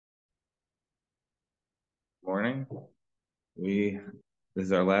morning. This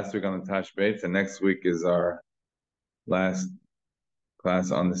is our last week on the Tashbetz, and next week is our last class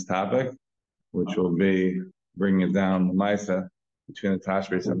on this topic, which will be bringing it down the Maisa between the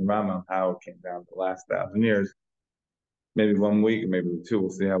Tashbetz and the Rambam, how it came down the last 1,000 years. Maybe 1 week, maybe 2. We'll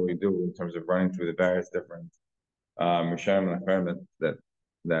see how we do in terms of running through the various different Rishonim and Acharim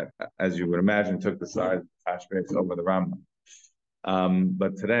that, as you would imagine, took the side of the Tashbetz over the Rambam.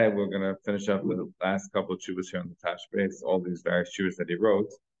 But today we're going to finish up the last couple of chuvas here on the Tashbetz, all these various chuvas that he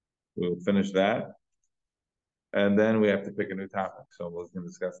wrote. We'll finish that, and then we have to pick a new topic. So we're going to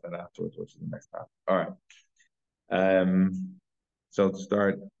discuss that afterwards, which is the next topic. All right. So to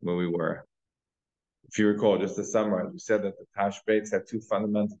start where we were, if you recall, just to summarize, we said that the Tashbetz had 2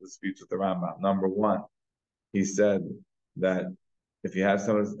 fundamental disputes with the Rambam. Number 1, he said that if you have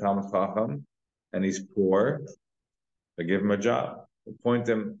someone who's a Talmid Chacham and he's poor, they give him a job. They point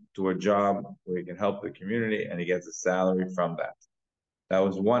him to a job where he can help the community and he gets a salary from that. That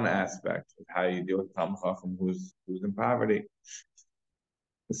was one aspect of how you deal with Talmid Chacham who's in poverty.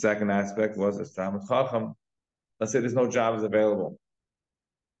 The second aspect was as Talmid Chacham, let's say there's no jobs available.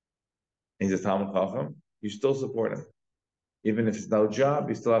 He's a Talmid Chacham, you still support him. Even if it's no job,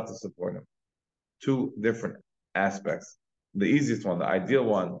 you still have to support him. 2 different aspects. The easiest one, the ideal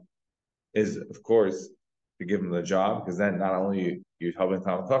one, is, of course, to give him the job, because then not only you're helping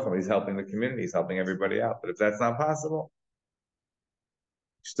Talmid Chacham, he's helping the community, he's helping everybody out. But if that's not possible,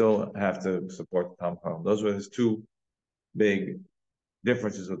 you still have to support the Talmid Chacham. Those were his 2 big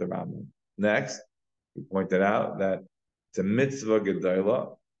differences with the Rambam. Next, he pointed out that it's a mitzvah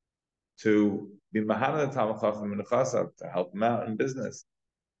gedolah to be mahana the Talmid Chacham in Chasav, to help him out in business,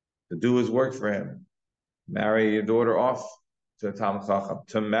 to do his work for him, marry your daughter off to a Talmid Chacham,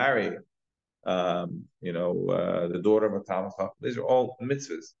 to marry the daughter of a Talmid Chacham. These are all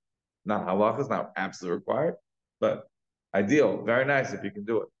mitzvahs, not halachas, not absolutely required, but ideal, very nice if you can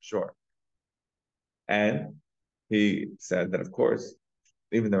do it, sure. And he said that, of course,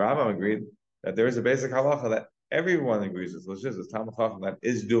 even the Rambam agreed that there is a basic halacha that everyone agrees with, which is a Talmid Chacham that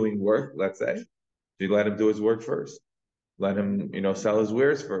is doing work, let's say, you let him do his work first. Let him, sell his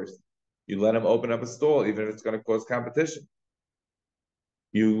wares first. You let him open up a stall, even if it's going to cause competition.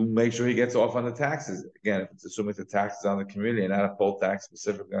 You make sure he gets off on the taxes. Again, if it's assuming the taxes on the community and not a full tax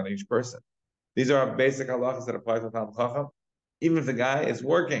specifically on each person. These are basic halachas that apply to Talmid Chacham, even if the guy is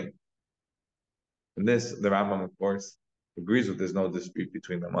working. And this, the Rambam, of course, agrees with. There's no dispute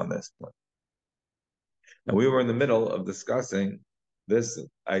between them on this point. And we were in the middle of discussing this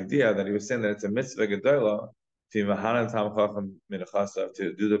idea that he was saying that it's a mitzvah gedolah to do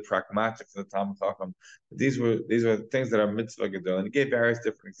the pragmatics of the Talmid Chacham. These were things that are mitzvah gedolah. And he gave various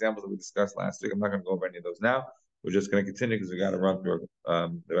different examples that we discussed last week. I'm not going to go over any of those now. We're just going to continue because we got to run through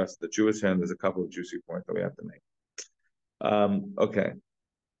the rest of the Jewish hand. There's a couple of juicy points that we have to make. Okay.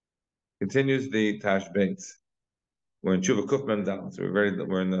 Continues the Tashbetz. We're in Tshuva Kufman down, so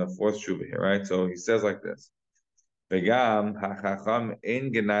we're in the 4th Tshuva here, right? So he says like this.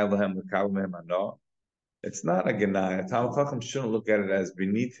 It's not a genai. A Talmid Chacham shouldn't look at it as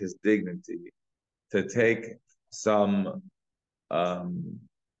beneath his dignity to take some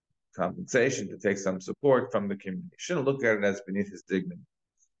compensation, to take some support from the community. He shouldn't look at it as beneath his dignity.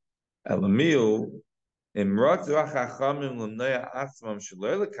 But if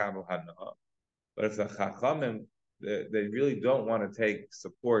the Chachamim, they really don't want to take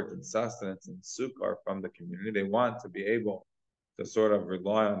support and sustenance and sukkar from the community, they want to be able to sort of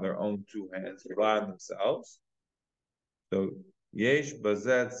rely on their own 2 hands, rely on themselves. So, yesh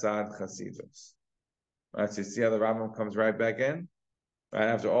bazet sad chasidus. Right, so you see how the Rambam comes right back in? Right,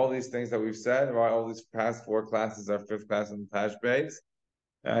 after all these things that we've said, right, all these past 4 classes, our 5th class in the Tashbetz,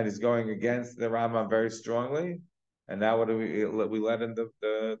 and he's going against the Rambam very strongly. And now what do we let in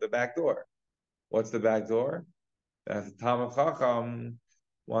the back door? What's the back door? That the Talmid Chacham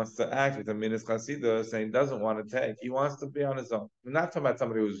wants to act with a minas chasidus, saying he doesn't want to take. He wants to be on his own. We're not talking about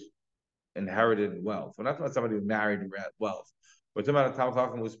somebody who's inherited wealth. We're not talking about somebody who married wealth. We're talking about a Talmid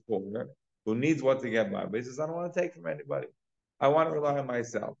Chacham who's poor, who needs what to get by. But he says, I don't want to take from anybody. I want to rely on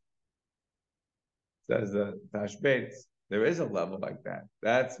myself. Says the Tashbetz. There is a level like that.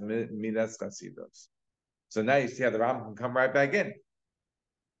 That's minas chasidus. So now you see how the Rambam can come right back in.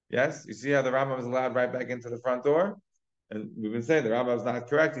 Yes, you see how the Rambam is allowed right back into the front door? And we've been saying the Rambam is not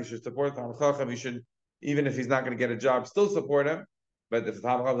correct. He should support the Talmid Chacham. He should, even if he's not going to get a job, still support him. But if the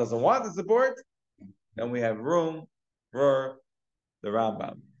Talmid Chacham doesn't want the support, then we have room for the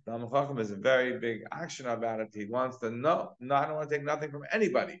Rambam. The Talmid Chacham is a very big action about it. He wants to no, I don't want to take nothing from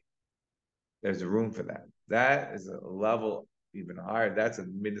anybody. There's a room for that. That is a level even higher. That's a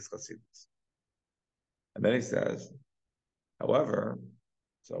midas chasidus. And then he says, however,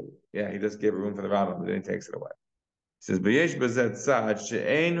 so yeah, he just gave a room for the Rambam, but then he takes it away. He says, "B'yesh b'zet tzad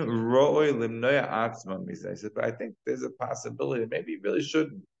she'ein ro'oi limnoya atzmam." He says, but I think there's a possibility. Maybe he really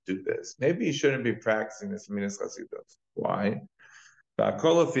shouldn't do this. Maybe he shouldn't be practicing this minas chasidus. Why? It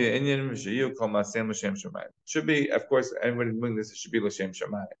should be, of course, anybody doing this, it should be l'shem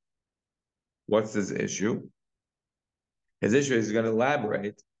shamayim. What's his issue? His issue is he's going to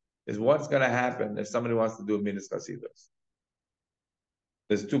elaborate, is what's going to happen if somebody wants to do a minas chasidus.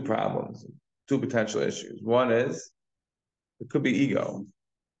 There's two problems, two potential issues. One is, it could be ego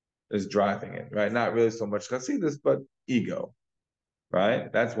is driving it, right? Not really so much chasidus, but ego,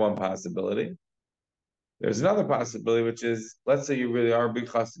 right? That's one possibility. There's another possibility, which is, let's say you really are a big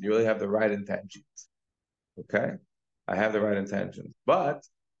chassid, you really have the right intentions, okay? I have the right intentions, but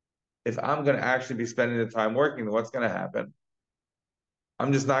if I'm going to actually be spending the time working, then what's going to happen?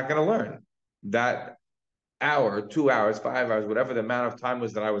 I'm just not going to learn. That hour, 2 hours, 5 hours, whatever the amount of time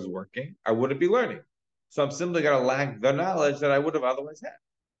was that I was working, I wouldn't be learning. So I'm simply going to lack the knowledge that I would have otherwise had.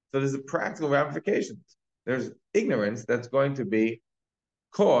 So there's a practical ramifications. There's ignorance that's going to be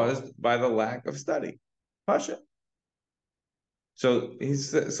caused by the lack of study. Pasha. So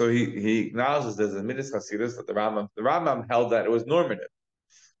he acknowledges there's a midas chasidus that the Rambam held that it was normative.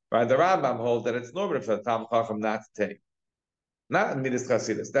 Right? The Rambam holds that it's normative for the Talmid Chacham not to take. Not a midas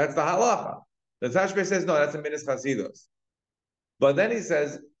chasidus. That's the halacha. The Tashbetz says, no, that's a midas chasidus. But then he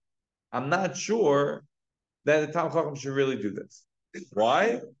says, I'm not sure that the Talmid Chacham should really do this.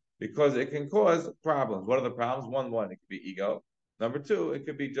 Why? Because it can cause problems. What are the problems? One, it could be ego. Number two, it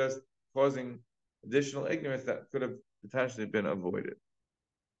could be just causing additional ignorance that could have potentially been avoided.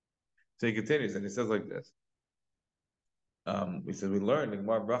 So he continues, and he says like this. We said we learned, the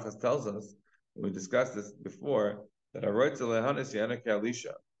Gemara Brachas tells us, we discussed this before, that Aroitza Lehanis Yana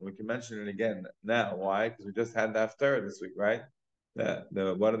Elisha. We can mention it again now. Why? Because we just had the Haftarah this week, right?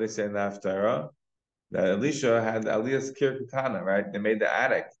 What do they say in the Haftarah? That Elisha had Aliyah's Kir Katana, right? They made the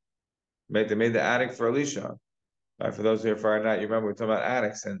attic. They made the attic for Elisha. Right? For those who are far out, you remember we're talking about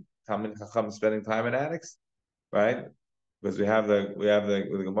attics and Talmid Chacham spending time in attics, right? Because we have the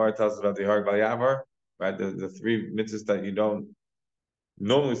Gemara tells us about the Harag Val Yavar, right? The three mitzvahs that you don't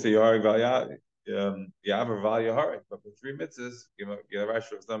normally say Harag Val Yavar Val Yaharik, but the three mitzvahs,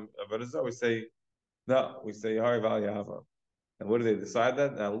 we say no, we say Harag Val Yavar. And what do they decide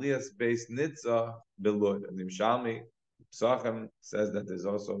that? Now, Elias based Nitzah Belud. And the Mishalmi Psachim says that there's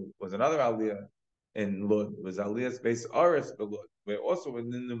also was another Aliyah in Lud. It was Elias based Aris Belud. We're also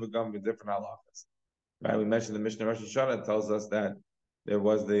within the Vagam with different halachas. Right? We mentioned the Mishnah Rosh Hashanah tells us that there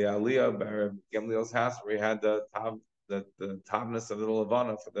was the Aliyah by Gamliel's house where he had the topness of the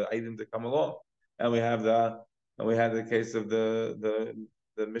Levana for the item to come along. And we had the case of the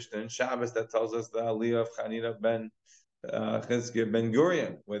Mishnah in Shabbos that tells us the Aliyah of Chanina ben Chizkiah ben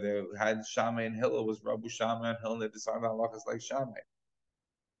Gurion, where they had Shammai and Hillel, was Rabbu Shammai and Hillel, and they decided halachas like Shammai.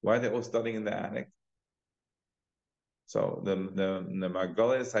 Why are they all studying in the attic? So the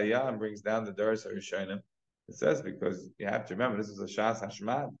Margolius Hayam brings down the Doros HaRishonim. It says because you have to remember this is a Shas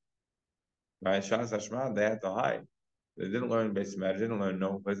Hashmad, right? Shas Hashmad, they had to hide. They didn't learn basic matter. They didn't learn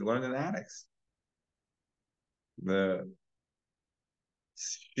no place. They learned in the attics. The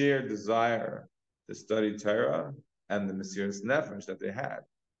sheer desire to study Torah and the Mesiras Nefesh that they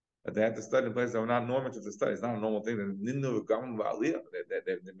had to study in places that were not normative to study. It's not a normal thing. They're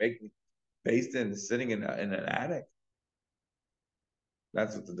making based in sitting in an attic.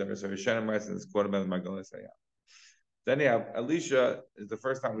 That's what the Doros HaRishonim writes in this quote about the Margolius Hayam. Then anyhow, Elisha is the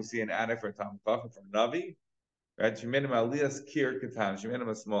first time we see an attic for a Talmid Chacham, for a Navi. Right? She made him Aliyah's Kir Katan. She made him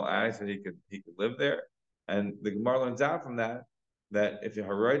a small attic so he could live there. And the Gemara learns out from that if you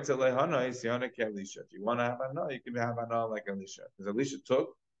haroit to lehana, Elisha. If you want to have hana, you can have hana like Elisha. Because Elisha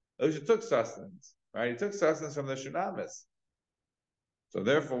took sustenance, right? He took sustenance from the Shunamis. So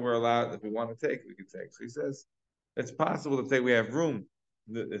therefore, we're allowed, if we want to take, we can take. So he says, it's possible to take, we have room.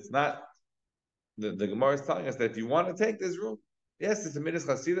 It's not, the Gemara is telling us that if you want to take this room, yes, it's a midas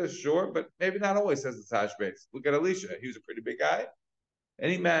chasidus, sure, but maybe not always, says the Tashbetz. Look at Elisha. He was a pretty big guy,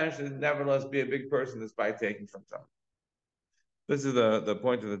 and he managed to nevertheless be a big person despite taking from some. This is the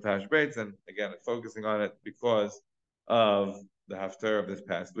point of the Tashbetz, and again, focusing on it because of the Haftarah of this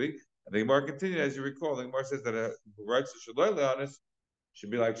past week. And the Gemara continued, as you recall, the Gemara says that who writes the Shaloi Leonis should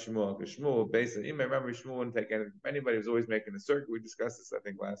be like Shmuel, because Shmuel, basically, you may remember Shmuel wouldn't take anything from anybody. He was always making a circuit. We discussed this, I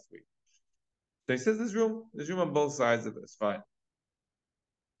think, last week. So he says there's room on both sides of this, fine.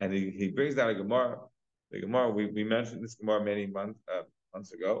 And he brings down a Gemara. The Gemara, we mentioned this Gemara many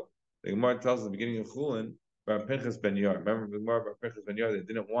months ago. The Gemara tells us at the beginning of Chulin, about Pinchas ben Yair. Remember the Gemara about Pinchas ben Yair? They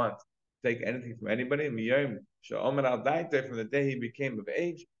didn't want take anything from anybody. From the day he became of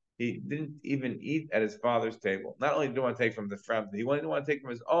age, he didn't even eat at his father's table. Not only didn't want to take from the friend, he didn't want to take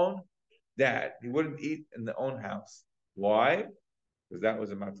from his own dad. He wouldn't eat in the own house. Why? Because that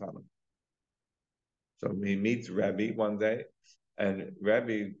was a matana. So he meets Rebbe one day, and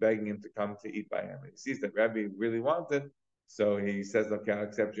Rebbe begging him to come to eat by him. He sees that Rebbe really wanted, so he says, "Okay, I'll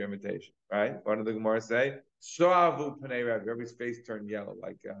accept your invitation." Right? What did the Gemara say? Shoavu panei Rebbe. Rebbe's face turned yellow,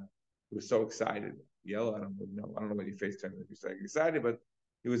 like he was so excited. Yellow. I don't know. I don't know what your face turned. He was like excited, but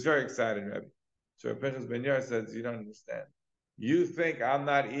he was very excited, Rebbe. So Pinchas Ben Yair says, "You don't understand. You think I'm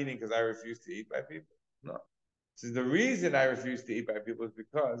not eating because I refuse to eat by people? No. So the reason I refuse to eat by people is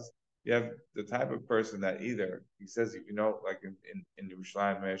because you have the type of person that either he says, like in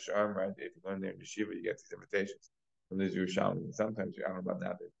Yerushalayim, right? If you go in there in yeshiva, you get these invitations from these Yerushalayim. Sometimes I don't know about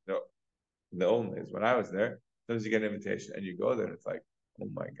nowadays. No, in the old days when I was there, sometimes you get an invitation and you go there and it's like, oh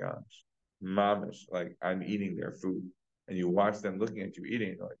my gosh, mamish, like I'm eating their food, and you watch them looking at you eating,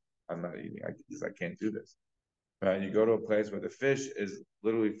 and you're like, I'm not eating, I can't do this. Right? You go to a place where the fish is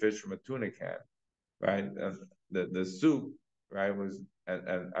literally fish from a tuna can, right? The soup, right, was,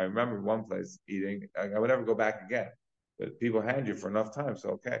 and I remember one place eating, I would never go back again, but people hand you for enough time, so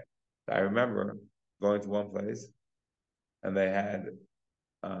okay. I remember going to one place, and they had,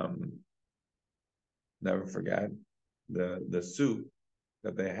 never forget, the soup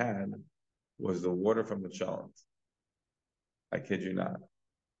that they had was the water from the cholent. I kid you not.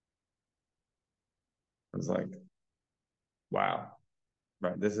 I was like, wow,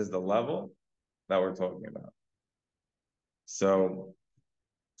 right, this is the level that we're talking about. So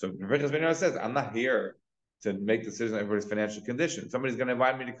Professor Benino says, I'm not here to make decisions on everybody's financial condition. Somebody's going to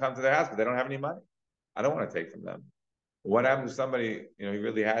invite me to come to their house, but they don't have any money. I don't want to take from them. What happens if somebody, he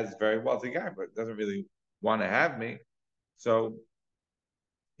really has a very wealthy guy, but doesn't really want to have me? So,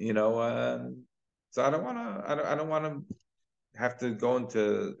 so I don't want to. I don't want to have to go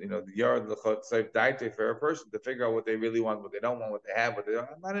into the yard the for a person to figure out what they really want, what they don't want, what they have, what they don't.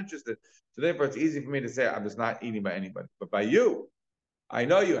 I'm not interested. So therefore, it's easy for me to say I'm just not eating by anybody, but by you. I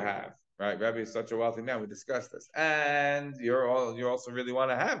know you have, right? Rebbe is such a wealthy man. We discussed this, and you also really want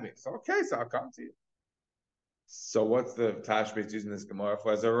to have me. So okay, so I'll come to you. So what's the Tashbetz using this Gemara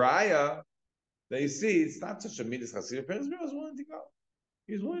for? As a raya, they see it's not such a midas chassid. Prince was willing to go.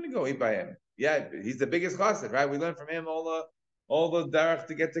 He was willing to go eat by him. Yeah, he's the biggest chassid, right? We learned from him all the derech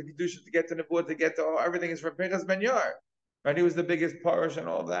to get to kedusha, to get to nevuah, to get to everything is from Pinchas Ben Yair, right? He was the biggest parish and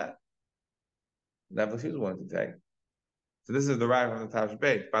all that. That was he was willing to take. So this is the raya from the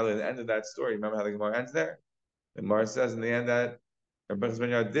Tashbetz. By the way, the end of that story, remember how the Gemara ends there? The Gemara says in the end that Pinchas Ben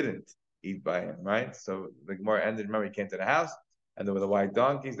Yair didn't eat by him, right? So the Gemara ended. Remember, he came to the house, and there were the white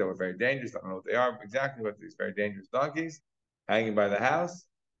donkeys that were very dangerous. I don't know what they are exactly, but these very dangerous donkeys hanging by the house.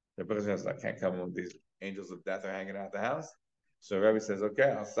 The Pinchas Ben Yair says, I can't come with these angels of death are hanging out the house. So Rebbe says, okay,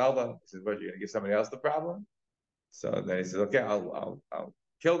 I'll sell them. He says, what, you're going to give somebody else the problem? So then he says, okay, I'll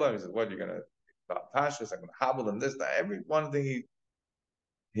kill them. He says, what, you're going to Tashbetz, I'm going to hobble them, this, that. Every one thing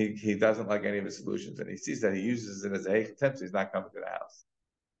he doesn't like any of his solutions, and he sees that he uses it as a attempt, so he's not coming to the house.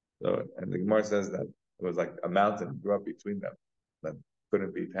 So, and the Gemara says that it was like a mountain grew up between them that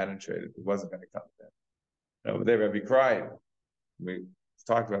couldn't be penetrated. It wasn't going to come to them. And over there, Rebbe cried. We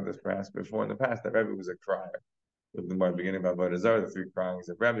talked about this perhaps before in the past, that Rebbe was a crier. With the Gemara beginning about Avodah Zarah, the three crying. He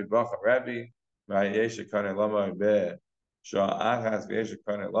said, Rebbe, Bacha, Rebbe, Ma'yesha Kane Lomai Be, Shah Achas, V'yesha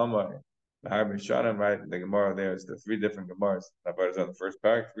Kane Lomai. Right? The Gemara there is the three different Gemaras. The first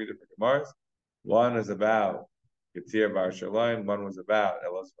parak, three different Gemaras. One is about Ketir Bar Shalom, one was about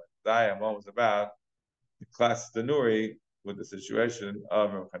Elos Daya, and one was about the class Danuri with the situation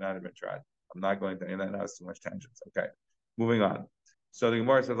of Rav Hanan ben Trad. I'm not going to any of that now, it's too much tangents. Okay, moving on. So the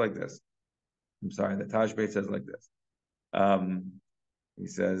Gemara says like this. I'm sorry, the Tashbetz says like this. He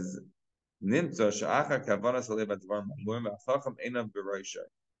says, Nimtza Sha'acha Kavanas Alev Advar Mamurim Achacham Einav B'Roishay.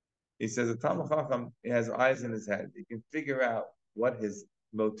 He says the Talmud Chacham, he has eyes in his head. He can figure out what his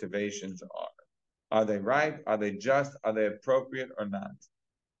motivations are. Are they right? Are they just? Are they appropriate or not?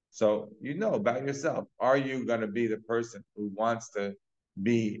 So you know about yourself. Are you going to be the person who wants to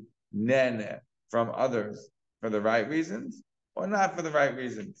be nene from others for the right reasons or not for the right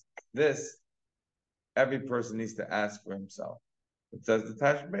reasons? This, every person needs to ask for himself. It says the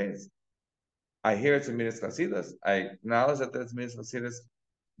Tashbetz. I hear it's a midas chasidus. I acknowledge that it's midas chasidus.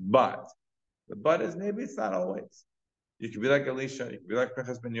 But the but is maybe it's not always. You could be like Elisha, you could be like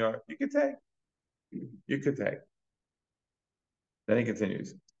Pinchas Ben Yair. You could take. You could take. Then he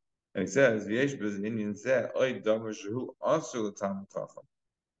continues. And he says, He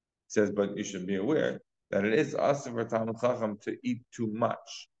says, but you should be aware that it is also for Talmud Chacham to eat too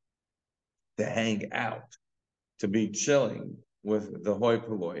much. to hang out, to be chilling with the hoi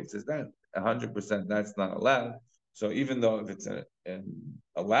polloi. He says that 100% that's not allowed. So even though if it's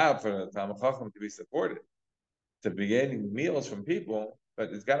allowed for the Talmid Chacham to be supported, to be getting meals from people, but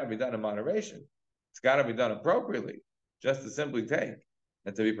it's got to be done in moderation. It's got to be done appropriately, just to simply take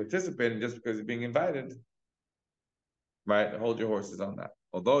and to be participating just because you're being invited, right? Hold your horses on that.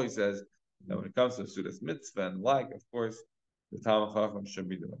 Although he says that when it comes to Sudas Mitzvah and like, of course, the Talmid Chacham should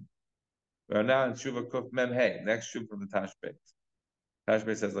be doing. We are now in Shuva Kuf Mem Hey, next Shuv from the Tashbetz.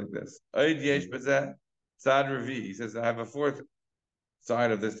 Tashbetz says like this: Oid Yesh B'zeh Tzad Revi. He says I have a fourth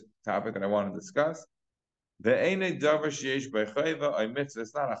side of this topic that I want to discuss. The Eine Davar Sheyesh B'Chayva Oy Mitzvah.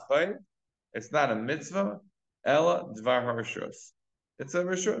 It's not a chayv. It's not a mitzvah. Ella Dvar Harshus. It's a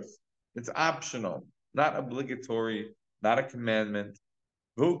rishus. It's optional, not obligatory, not a commandment.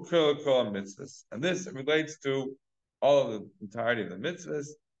 Who kol mitzvahs, and this relates to all of the entirety of the mitzvahs.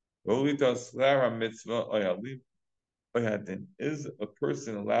 Is a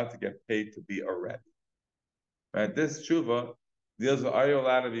person allowed to get paid to be a rebbe? Right. This tshuva deals with, are you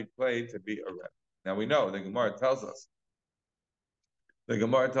allowed to be paid to be a rebbe? Now we know the Gemara tells us. The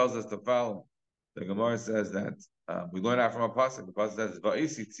Gemara tells us the following. The Gemara says that we learn out from a pasuk. The pasuk says,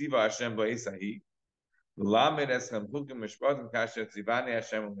 "Va'isi tziva Hashem va'isahi, lamed eschem chukim mishpatim kasher tzivani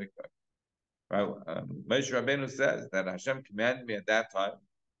Hashem u'mikvah." Right? Moshe Rabbeinu says that Hashem commanded me at that time,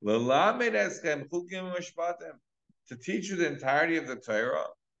 "Lamed eschem chukim mishpatim," to teach you the entirety of the Torah,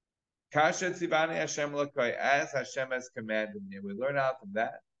 kasher tzivani Hashem u'mikvah, as Hashem has commanded me. We learn out from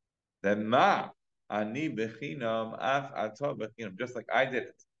that ma ani bechinam af ato bechinam, just like I did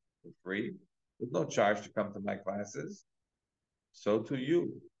it for free, with no charge to come to my classes, so too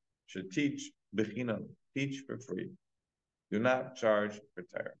you should teach bechinam, teach for free. Do not charge for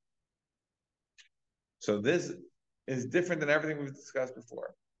Torah. So this is different than everything we've discussed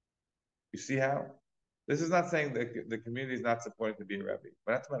before. You see how? This is not saying that the community is not supporting to be a rebbe.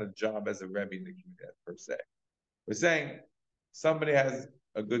 We're not talking about a job as a rebbe in the community per se. We're saying somebody has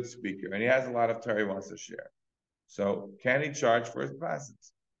a good speaker and he has a lot of Torah he wants to share. So can he charge for his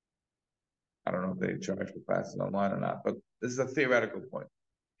classes? I don't know if they charge for classes online or not, but this is a theoretical point.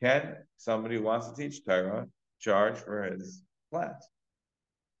 Can somebody who wants to teach Torah charge for his class?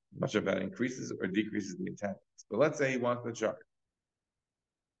 Much of that increases or decreases the attendance. But let's say he wants to charge.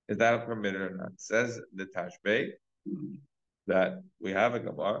 Is that permitted or not? It says the Tashbetz that we have a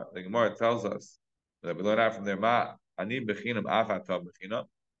Gemara. The Gemara tells us that we learn out from there, Ma ani bechinam af atav bechinam.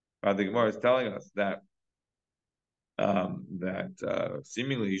 The Gemara is telling us that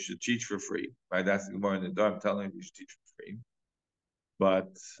seemingly you should teach for free, right? That's the Gemara in the Dharm telling you should teach for free.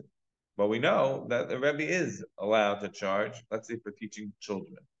 But we know that the Rebbe is allowed to charge, let's say, for teaching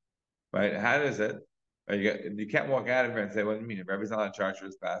children, right? How does it? You can't walk out of here and say, "What do you mean? If Rebbe's not allowed to charge for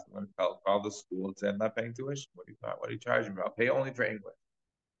his class, I'm going to call the school and say I'm not paying tuition. What are you charging me? I'll pay only for English."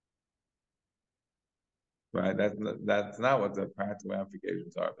 Right? That's not what the practical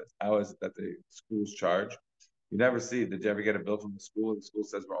ramifications are of this. How is it that the schools charge? You never see. Did you ever get a bill from the school? The school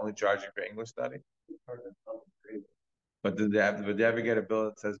says we're only charging for English study. But did you ever get a bill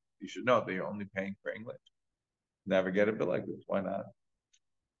that says you should know that you're only paying for English? Never get a bill like this. Why not?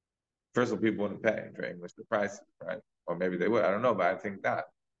 First of all, people wouldn't pay for English, the prices, right? Or maybe they would. I don't know, but I think not.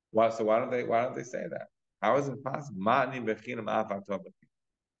 So why don't they say that? How is it possible?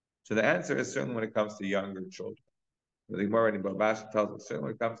 So the answer is certainly when it comes to younger children. The Gemara in Babasha tells us certainly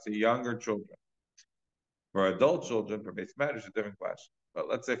when it comes to younger children. For adult children, for base matters, a different question. But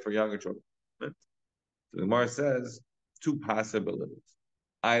let's say for younger children. So the Gemara says two possibilities.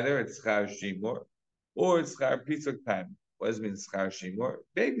 Either it's schar shimur, or it's schar pisuk time. What does it mean schar shimur?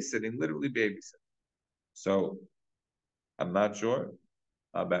 Babysitting, literally babysitting. So I'm not sure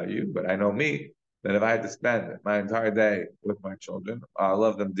about you, but I know me, that if I had to spend my entire day with my children, I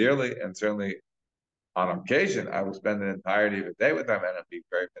love them dearly, and certainly on occasion, I will spend an entirety of a day with them, and it'll be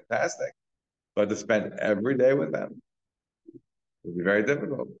very fantastic. But to spend every day with them will be very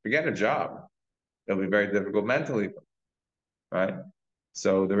difficult. Forget a job. It'll be very difficult mentally, right?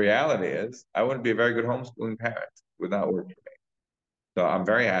 So the reality is, I wouldn't be a very good homeschooling parent. It would not work for me. So I'm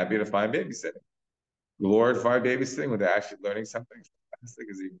very happy to find babysitting. Glorify babysitting when they're actually learning something fantastic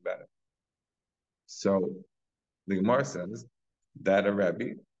is even better. So the Gemara says that a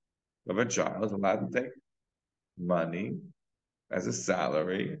Rebbe of a child is allowed to take money as a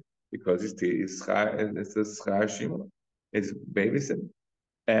salary because it's a schar shimur. It's babysitting.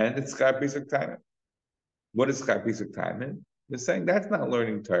 And it's schar pisuk time. What is schar pisuk time? They're saying that's not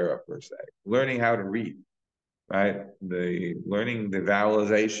learning Torah per se. Learning how to read, right? Learning the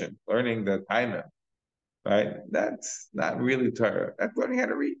vowelization, learning the timing, right? That's not really Torah. That's learning how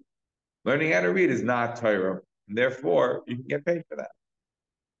to read. Learning how to read is not Torah, and therefore you can get paid for that.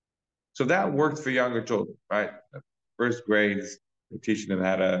 So that worked for younger children, right? First grades, they're teaching them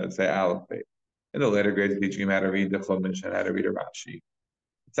how to say alphabet. In the later grades, they're teaching them how to read the Chumash and how to read a Rashi.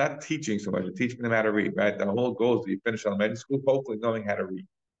 It's not teaching so much, it's teaching them how to read, right? The whole goal is that you finish elementary school, hopefully knowing how to read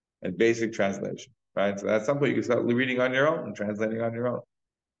and basic translation, right? So at some point you can start reading on your own and translating on your own.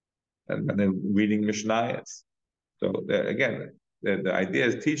 And then reading Mishnayos. So again, the idea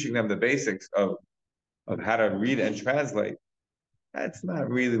is teaching them the basics of how to read and translate. That's not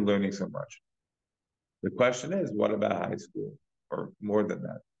really learning so much. The question is, what about high school or more than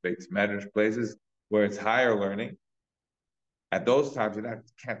that? Base managed places where it's higher learning. At those times,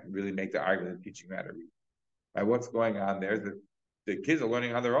 can't really make the argument of teaching how to read. Right? What's going on there is that the kids are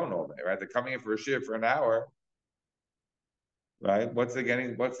learning on their own all day, right? They're coming in for a shiur for an hour, right? What's the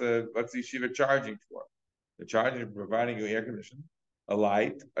yeshiva charging for? They're charging for providing you air conditioning, a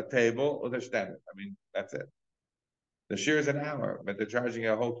light, a table, or the standard. I mean, that's it. The shiur is an hour, but they're charging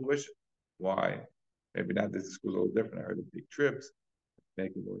a whole tuition. Why? Maybe not. This school's a little different. I heard the big trips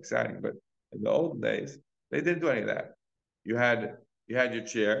make it more exciting. But in the old days, they didn't do any of that. You had your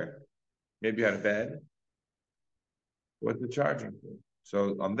chair, maybe you had a bed. What's the charging for?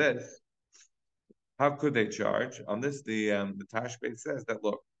 So on this, how could they charge? On this, the Tashbetz says that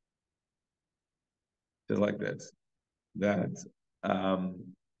look, just like this, that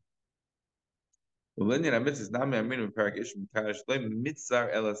L'inyan ha-mitzvah is nami aminu b'perek ish mitaresh lo mitzar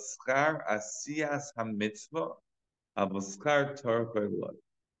ela schar asiyas ha-mitzvah avo schar Torah koilot.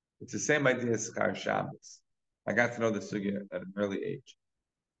 It's the same idea as schar Shabbos. I got to know the sugya at an early age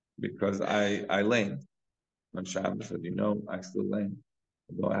because I lamed on Shabbos. As you know, I still lame,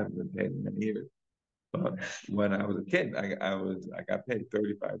 although I haven't been paid in many years. But when I was a kid, I got paid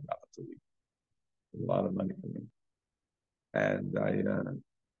 $35 a week. A lot of money for me, and I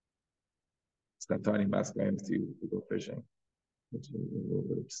spent 20 Mascayim to go fishing, which is a little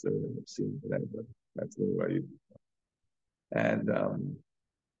bit absurd and obscene today, but that's the way I used it. And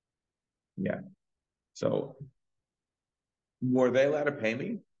yeah, so were they allowed to pay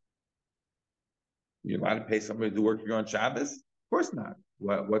me? You're allowed to pay somebody to do work for you on Shabbos? Of course not.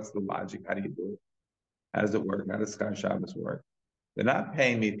 What's the logic? How do you do it? How does it work? How does Sky Shabbos work? They're not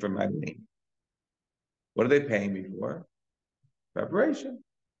paying me for my name. What are they paying me for? Preparation.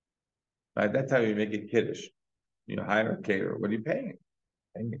 Right? That's how you make it kiddush. You hire a caterer. What are you paying?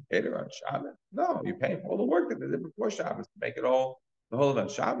 Paying a caterer on Shabbos? No, you're paying for all the work that they did before Shabbos to make it all. The whole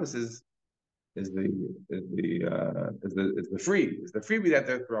event. Shabbos is the freebie that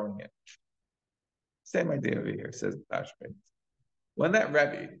they're throwing in. Same idea over here, says Tashbetz. When that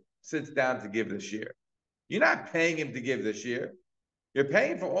Rebbe sits down to give the shiur, you're not paying him to give the shiur. You're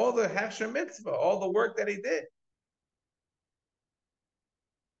paying for all the hechsher mitzvah, all the work that he did.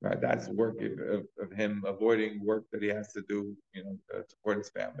 Right, that's work of him avoiding work that he has to do, to support his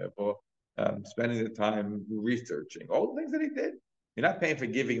family, or spending the time researching, all the things that he did. You're not paying for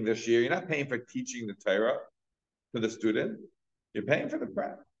giving the shiur. You're not paying for teaching the Torah to the student. You're paying for the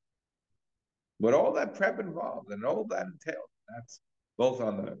prep. What all that prep involved and all that entails. That's both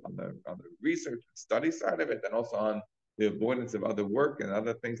on the research and study side of it, and also on the avoidance of other work and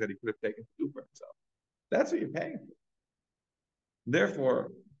other things that he could have taken to do for himself. That's what you're paying for.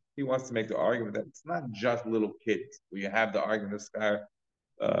 Therefore, he wants to make the argument that it's not just little kids where you have the argument of Skar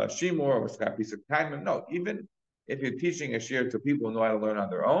Shiur or Skar piece of time. No, even if you're teaching a shiur to people who know how to learn on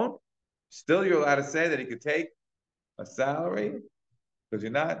their own, still you're allowed to say that he could take a salary because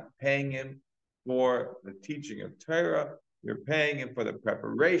you're not paying him for the teaching of Torah, you're paying him for the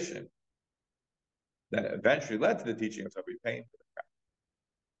preparation that eventually led to the teaching of Torah. You're paying for the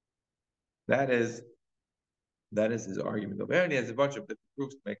practice. That is his argument. And he has a bunch of different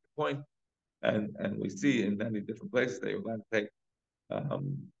proofs to make the point, and we see in many different places that you're allowed to take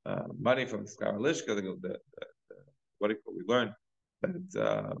money from the Skar Lishka. We learned that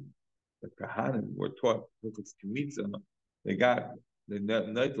the Kahanim were taught Hilchos Kemitza. They got the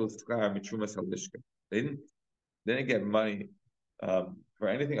Neitel Skar Mitrumas Halishka. They didn't get money for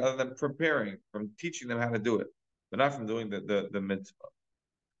anything other than preparing, from teaching them how to do it, but not from doing the mitzvah.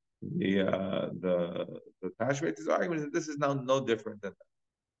 The Tashbetz's argument is that this is now no different than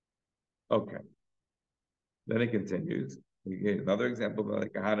that. Okay. Then it continues. We gave another example by the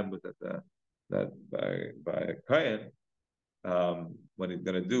Kahanim was that by a Kohen, when he's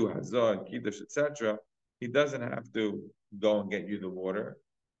going to do Hazor and Kiddush, etc., he doesn't have to go and get you the water.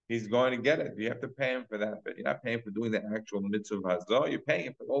 He's going to get it. You have to pay him for that, but you're not paying for doing the actual mitzvah of Hazor. You're paying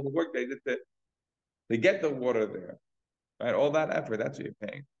him for all the work they did to get the water there. Right? All that effort, that's what you're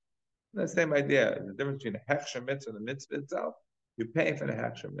paying. The same idea. The difference between the hechsher mitzvah and the mitzvah itself, you're paying for the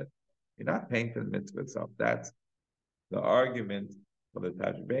hechsher mitzvah. You're not paying for the mitzvah itself. That's the argument of the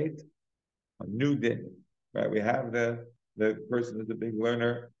Tashbetz, a new din, right? We have the person who's a big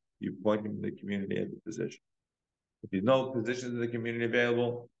learner, you point him to the community as a position. If there's no positions in the community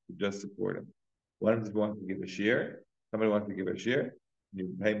available, you just support him. One of them wants to give a shiur, somebody wants to give a shiur,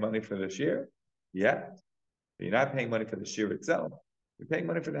 you pay money for the shiur, yeah. But you're not paying money for the shiur itself. You're paying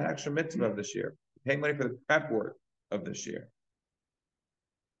money for the actual mitzvah of the shiur. You're paying money for the prep work of the shiur.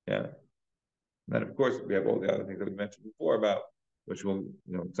 Yeah. And then of course we have all the other things that we mentioned before about which we'll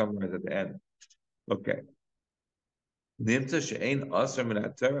summarize at the end. Okay. The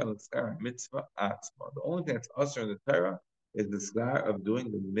only thing that's usher in the Torah is the schar of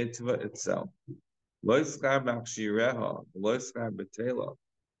doing the mitzvah itself. What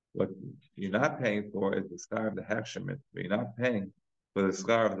you're not paying for is the schar of the hechsher mitzvah. You're not paying for the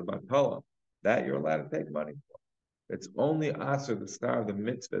schar of the batala. That you're allowed to take money for. It's only usher the schar of the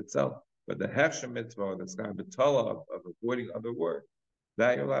mitzvah itself. But the hechsher mitzvah or the schar batala of avoiding other work,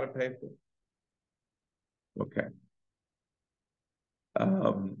 that you're allowed to pay for. Okay.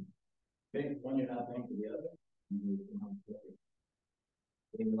 When you're not paying for the other,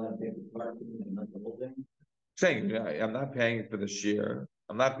 saying I'm not paying for the shiur,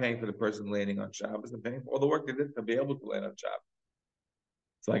 I'm not paying for the person landing on Shabbos, I'm paying for all the work they did to be able to land on Shabbos.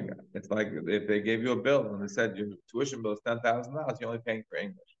 It's like if they gave you a bill and they said your tuition bill is $10,000, you're only paying for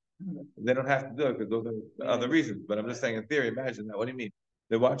English. They don't have to do it because those are the other reasons. But I'm just saying in theory, imagine that. What do you mean?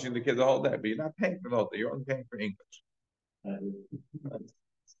 They're watching the kids the whole day, but you're not paying for the whole day. You're only paying for English.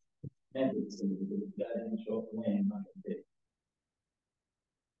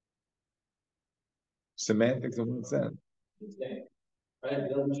 Semantics in one sense.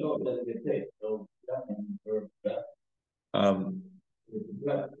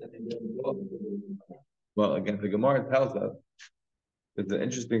 Well, again, the Gemara tells us it's an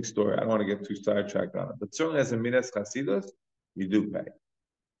interesting story. I don't want to get too sidetracked on it, but certainly as a midas chasidus, you do pay.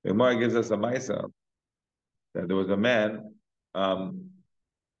 The Gemara gives us a ma'isa that there was a man. I'm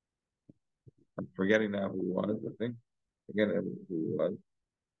forgetting now who he was. I think again who he was.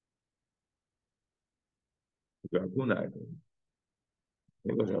 Rabuna, I think.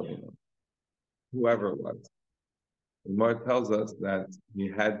 It was Rabuna. Whoever it was. The Gemara tells us that he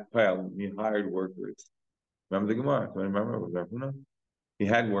hired workers. Remember the Gemara? Do you remember? It was Rabuna. He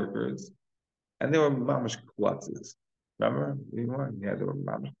had workers, and they were mamish klutzes. Remember? They were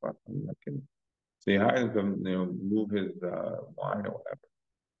mamish klutzes. So he hired them to move his wine or whatever.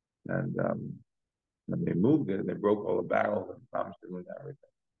 And when they moved it, they broke all the barrels and mamish doing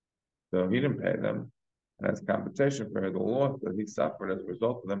everything. So he didn't pay them. And as compensation for the loss that he suffered as a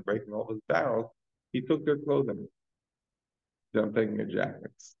result of them breaking all those barrels, he took their clothing. Them taking their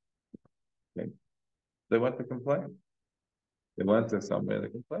jackets. Okay. They went to complain. They went to somebody to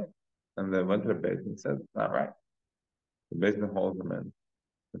complain. And they went to the basement and said, it's not right. The basement holds them in.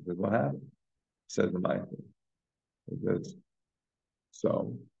 He says, what happened? He says the mic. He says,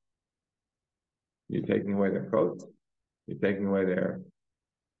 so you're taking away their coats, you're taking away their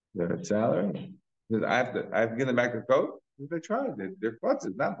salary. He says, I have to give them back their coat. They tried. Their clutches,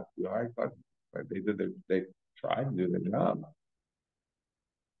 it's not the hard clutches. Right? They tried to do their job.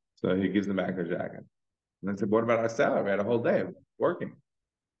 So he gives them back their jacket. And then said, what about our salary? We had a whole day of working.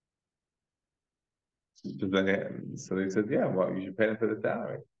 So they said, yeah, well, you should pay them for the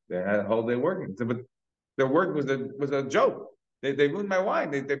salary. They had a whole day working. So, but their work was a joke. They ruined my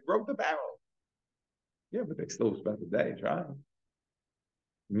wine. They broke the barrel. Yeah, but they still spent the day trying.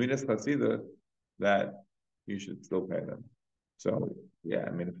 Midas chasida that you should still pay them. So yeah,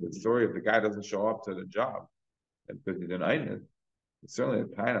 I mean, if the story if the guy doesn't show up to the job because he's an einus, it's certainly a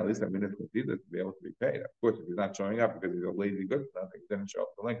time at least Midas chasida to be able to be paid. Of course, if he's not showing up because he's a lazy good stuff, he didn't show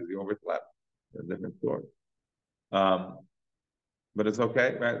up to link because he overslept. It's a different story. But it's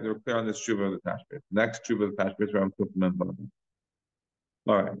okay, right? They're clear on this tshuva of the Tashbetz. Next tshuva of the Tashbetz, I'm putting.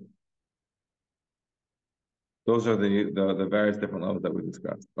 All right. Those are the various different levels that we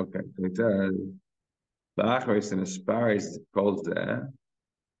discussed. Okay, so it says the Achris and Asparis calls there.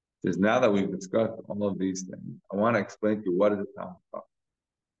 Says now that we've discussed all of these things, I want to explain to you what is a Talmud Chacham.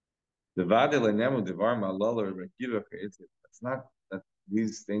 The Vadel Devar Malala Rekiva. It's not that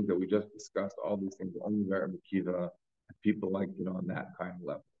these things that we just discussed, all these things, only very Rekiva, people like on that kind of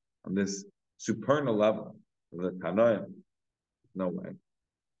level, on this supernal level of the Tanoim. No way.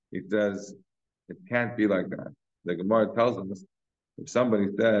 It says it can't be like that. The Gemara tells us if somebody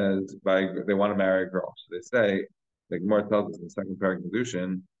says they want to marry a girl, so they say the Gemara tells us in the second paragraph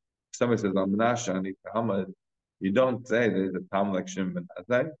Kedushin, if somebody says Amnasha Ani Talmud, you don't say there's a Talmud like Shimon ben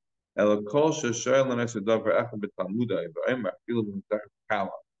Azai.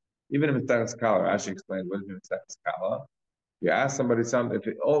 Even in Mistach's Kala, Rashi explained what is Mistach's Kala. You ask somebody something,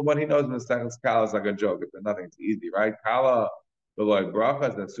 if what he knows in Mistach's Kala is like a joke, it's nothing, it's easy, right? Kala, the Lord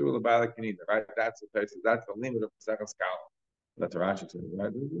Brachas, the Surah Bala Kanina, right? That's the place, that's the limit of Mistach's Kala. That's what Rashi says,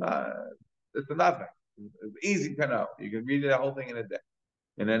 right? It's nothing. It's easy to know. You can read the whole thing in a day,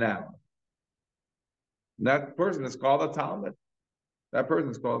 in an hour. And that person is called a Talmud. That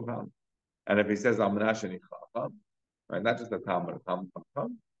person is called a Talmud. And if he says Al Menasheni Chacham, right? Not just a Talmud, a Talmud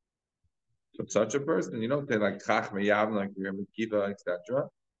Chacham. So such a person, you don't say like Chach Meyav, like Kiva, etc.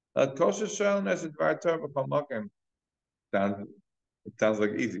 Kosher Shalom as a Dvar Torah b'chol makom. It sounds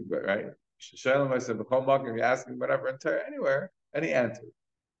like easy, but right? Shalom as a b'chol makom. You ask him whatever in Torah, anywhere, and he answers.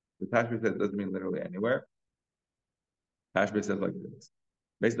 The Tashbetz says doesn't mean literally anywhere. Tashbetz says like this,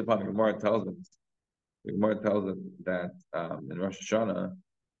 based upon the Gemara tells us. The Gemara tells us that in Rosh Hashanah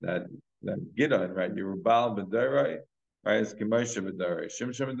that Gidon, right? Yerubal b'Dorai, right? Is K'Moshe b'Dorai.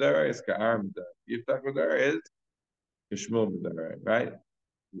 Shimshon b'Dorai is Ka'aram b'Dorai. Yiftach b'Dorai is K'Shmuel b'Dorai, right?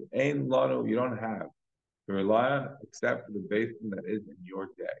 Ain lanu, you don't have to rely on except for the basin that is in your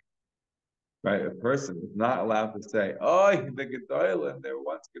day, right? A person is not allowed to say, "Oh, the Gedolim, they were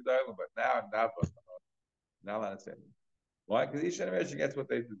once Gedolim, but now not allowed to say." Why? Because each generation gets what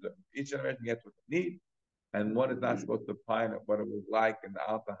they deserve. Each generation gets what they need. And one is not supposed to pine at what it was like in the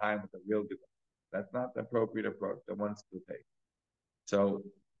Altaheim with the real good. That's not the appropriate approach that one's to take. So,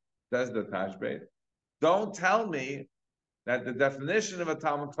 says the Tashbetz, don't tell me that the definition of a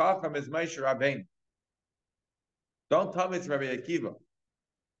Talmud Chacham is Moshe Rabbeinu. Don't tell me it's Rabbi Akiva.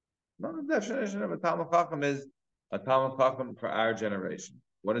 No, the definition of a Talmud Chacham is a Talmud Chacham for our generation.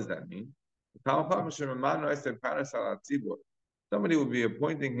 What does that mean? Somebody will be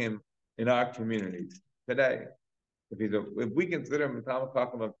appointing him in our communities today. If we consider him a Talmud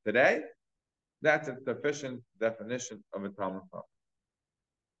Chacham of today, that's a sufficient definition of a Talmud Chacham.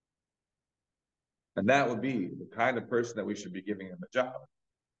 And that would be the kind of person that we should be giving him a job.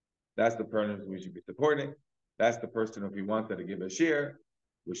 That's the person we should be supporting. That's the person, if we wanted to give a shiur,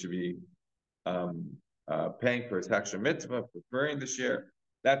 we should be paying for his extra mitzvah, preferring the shiur.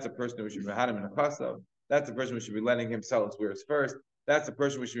 That's a person we should be hanim in a chasav. That's the person we should be letting him sell his wares first. That's the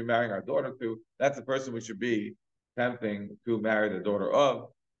person we should be marrying our daughter to. That's the person we should be tempting to marry the daughter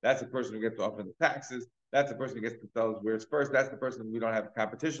of. That's the person who gets to offer the taxes. That's the person who gets to sell his wares first. That's the person we don't have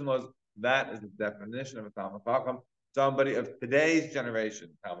competition laws. That is the definition of a Talmud Chacham. Somebody of today's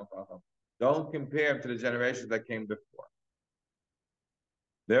generation, Talmud Chacham. Don't compare him to the generations that came before.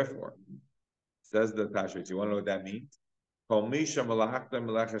 Therefore, says the Tashbetz, you want to know what that means?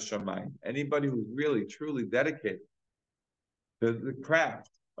 Anybody who's really, truly dedicated to the craft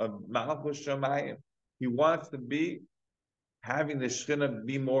of Malchus Shamayim, he wants to be having the Shekhinah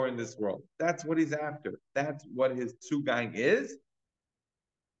be more in this world. That's what he's after. That's what his tzugang is.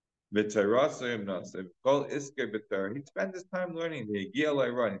 He'd spend his time learning. He's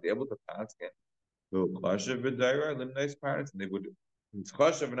able to pass it. And they would, it's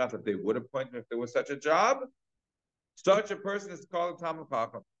chashav enough that they would appoint him if there was such a job. Such a person is called a Talmud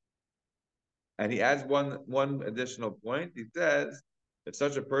Chacham. And he adds one additional point. He says that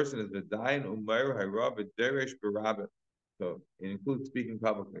such a person is v'dayin umayr ha'rav v'deresh b'rabah. So it includes speaking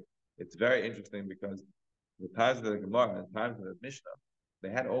publicly. It's very interesting because the times of the Gemara and the times of the Mishnah, they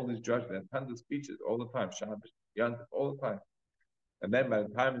had all these judges, they had tons of speeches all the time, Shabbos, Yom Tov, all the time. And then by the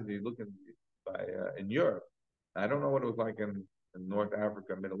time you look in Europe, I don't know what it was like in North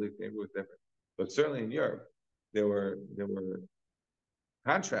Africa, Middle East, maybe it was different. But certainly in Europe, there were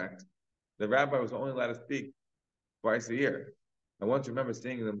contracts. The rabbi was only allowed to speak twice a year. I once remember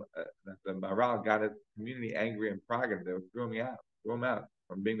seeing them that the Maral got his community angry in Prague, and they would throw him out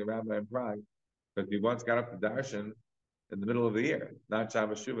from being the rabbi in Prague, because he once got up to darshan in the middle of the year, not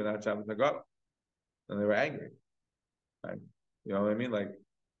Shabbos Shuvah, not Shabbos Nagala, and they were angry. Right? You know what I mean? Like,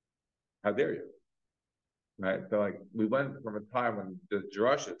 how dare you? Right? So like, we went from a time when the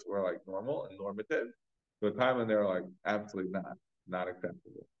drushes were like normal and normative to a time when they were like absolutely not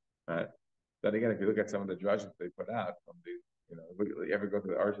acceptable. Right? Then again, if you look at some of the drushes they put out from these, you know, if you ever go to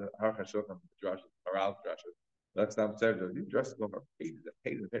the Aruch HaShulchan drushes, Moral's drushes, let's not say these drushes go for pages and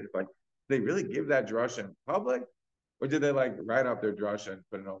pages and pages. Like, they really give that drush in public? Or did they like write up their drusha and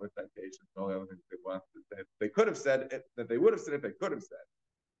put in all the citations and all the other things they wanted to say? They could have said it, that they would have said if they could have said.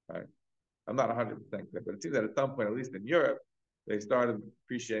 Right? I'm not 100% clear, but it seems that at some point, at least in Europe, they started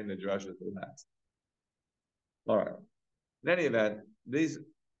appreciating the drushas the last. All right. In any event, these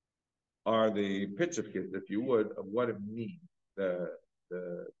are the picture kits, if you would, of what it means, the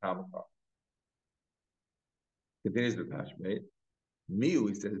Talmud Chacham. Continues the Tashbetz. Miu,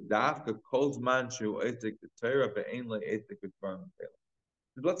 he says, Dafka kolzman shu etik the Torah ve'ein le etik v'dvarim.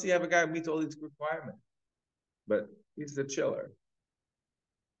 Let's say you have a guy who meets all these requirements, but he's a chiller.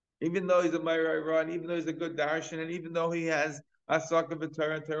 Even though he's a Mayrai Ron, even though he's a good darshan, and even though he has Asaka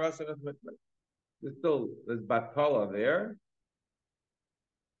V'Torah and Terasa, there's Batala there.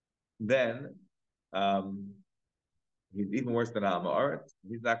 Then he's even worse than Amaret.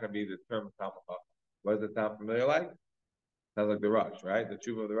 He's not going to be the term of Tamachach. What does it sound familiar like? Sounds like the Rush, right? The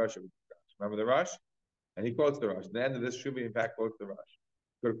Tshuva of the Rush. Remember the Rush? And he quotes the Rush. The end of this Tshuva, in fact, quotes the Rush.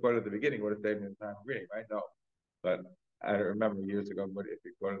 Could have quoted at the beginning, would have saved him time of reading, right? No. But I remember years ago if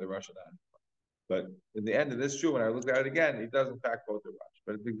he quoted the Rush or not. But in the end of this Tshuva, when I looked at it again, he does in fact quote the Rush.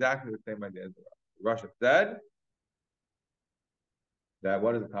 But it's exactly the same idea as the Rush. The Rush said that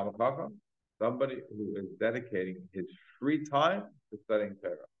what is a Tamachach? Somebody who is dedicating his free time to studying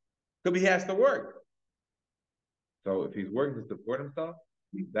Torah. Could be he has to work. So if he's working to support himself,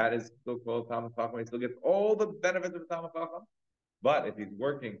 that is still called Talmud Chacham. He still gets all the benefits of Talmud Chacham. But if he's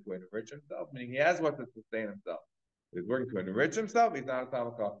working to enrich himself, meaning he has what to sustain himself, if he's working to enrich himself, he's not a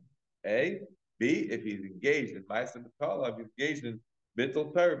Talmud Chacham. A. B. If he's engaged in Ma'aseh B'Torah, if he's engaged in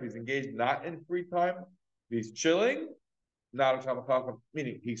Bittul Torah, if he's engaged not in free time, if he's chilling, not a Talmud Chacham.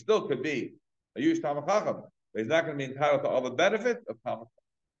 Meaning he still could be a Yush Talmud Chacham, but he's not going to be entitled to all the benefits of Talmud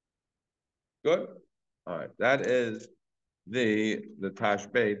Chacham. Good. All right, that is the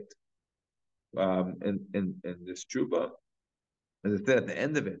Tashbetz in this Chuba. As I said at the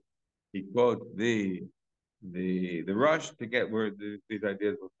end of it, he quotes the rush to get where these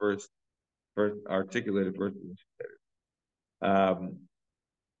ideas were first articulated, first initiated.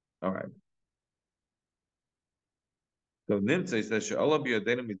 All right. So Nimtze says she'olah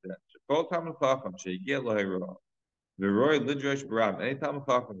b'yadenu mitzvah. She'kol Talmud Chacham she'yigia lo the roy lidrosh barab. Any Talmud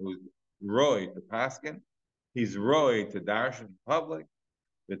Chacham who's roy to paskin, he's roy to darshan in public.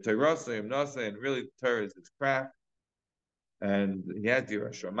 The Terasa Yimnasa, and really the Torah is his craft. And he had to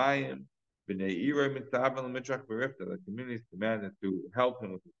Yerushalayim, B'nei Ira Mitzavan L'Mitrach B'Rifta. The community is demanded to help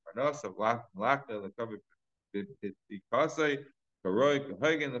him with his parnos of Lakna, the cover the Kasai, Karoi,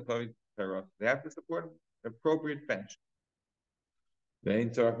 Kahagan, the cover Terasa. They have to support him in appropriate fashion. Vein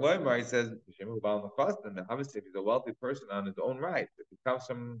Tzarach Loimar, he says, obviously, if he's a wealthy person on his own right, if he comes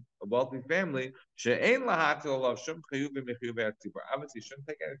from a wealthy family, obviously, he shouldn't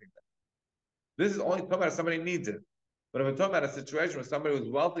take anything. This is only talking about somebody needs it. But if we're talking about a situation where somebody was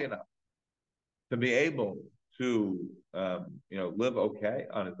wealthy enough to be able to, live okay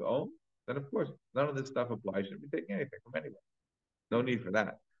on his own, then of course, none of this stuff applies. You shouldn't be taking anything from anyone. No need for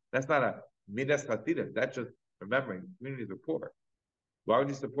that. That's not a midas chatidas. That's just remembering communities are poor. Why would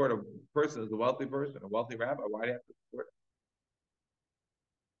you support a person who's a wealthy person, a wealthy rabbi? Why do you have to support it?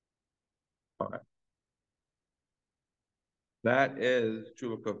 All right. That is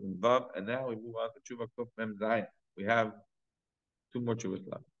Tshuva Kuf Mem Vav, and now we move on to Tshuva Kuf Mem Zayin. We have two more Tshuvas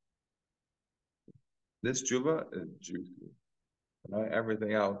left. This Tshuva is juicy. Right?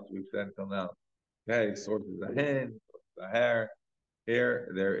 Everything else we've said until now. Okay, sources of hin, sources of hair.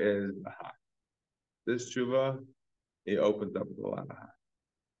 Here there is a hot. This Tshuva, it opens up with a lot of hot.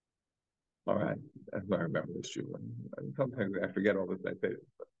 All right, that's why I remember this Tshuva. Sometimes I forget all the citations,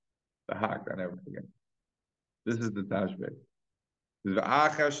 but the hak I never forget. This is the Tashbetz. This is the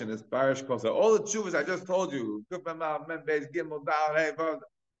Achash and his Parish Kosa. All the Tshuvas I just told you. Now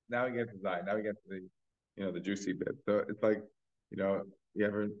we get to Zion. Now we get to the juicy bit. So it's like, you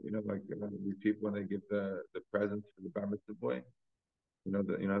ever, these people when they give the presents for the bar mitzvah boy, they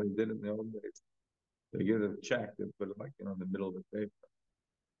did it in the old days. They give the check, they put it like, in the middle of the safe.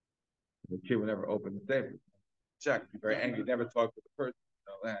 The kid would never open the safe. Check, be very angry, never talk to the person,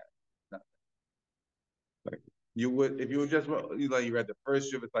 that. Nothing. Like you would, if you would just, you read the first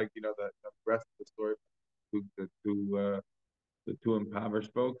shiv, it's like, the rest of the story, the two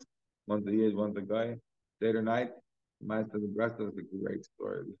impoverished folks, one's a yid, one's a guy, day or night. The rest of it's a great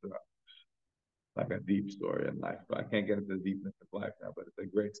story. It's like a deep story in life. But I can't get into the deepness of life now, but it's a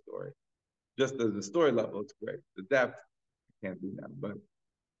great story. Just as the story level, it's great. The depth, I can't do now. But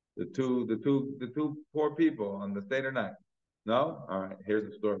the two poor people on the Seder night. No? All right, here's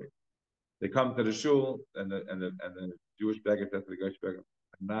the story. They come to the shul, and the Jewish beggar says to the Jewish beggar,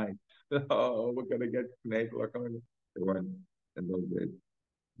 "Night, oh, we're gonna get people are coming." They weren't in those days.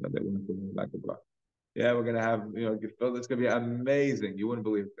 They weren't like a block. Yeah, we're gonna have gefilte. It's gonna be amazing. You wouldn't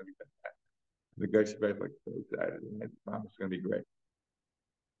believe it's gonna be fantastic. The Jewish beggar like so excited. It's gonna be great.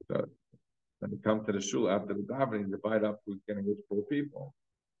 So when they come to the shul after the davening, they divide up who's gonna get four people.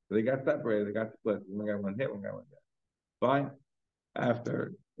 So they got separated. They got split. One guy went here, one guy went there. Fine.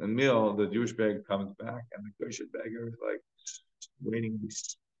 After the meal, the Jewish beggar comes back, and the Jewish beggar is like waiting,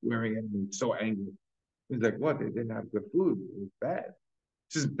 he's swearing at me, he's so angry. He's like, "What? They didn't have good food. It was bad."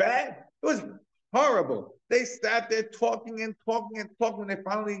 Just bad. It was horrible. They sat there talking and talking and talking. When they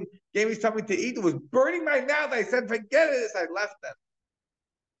finally gave me something to eat, it was burning my mouth. I said, forget it. I left them.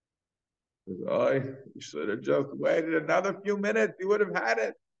 Oh, you should have just waited another few minutes. You would have had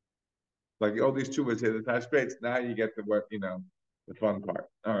it. Like all these chuvas here, the Tashbetz. Now you get to what, the fun part.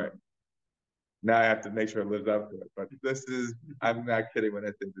 All right. Now I have to make sure it lives up to it. But this is, I'm not kidding when I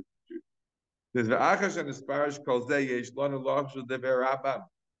say this is true. There's the Akash and the Sparish calls Yesh Lonu Lochshul Dever Rabbam.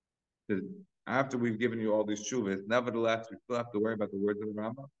 After we've given you all these chuvas, nevertheless, we still have to worry about the words of the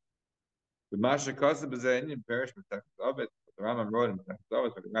Rambam. The Masha Kosab is an Indian parish with Texas of it. The Rambam wrote in Texas of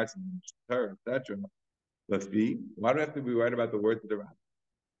it, but he writes in the Torah, etc. Lefi, why do we have to be worried about the words of the Rambam?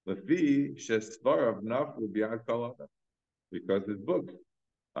 Lefi, Shesvarav Naf will be our Kolel, because his books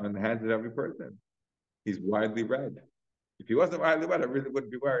are in the hands of every person. He's widely read. If he wasn't widely read, I really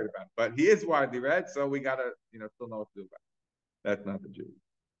wouldn't be worried about it. But he is widely read, so we gotta, still know what to do about it. That's not the Jew.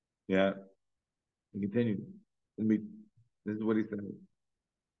 Yeah. He continued. This is what he said.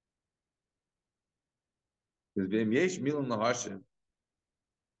 Because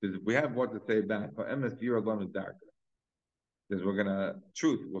if we have what to say back, because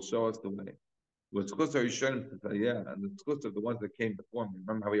truth will show us the way. And the schus of the ones that came before me.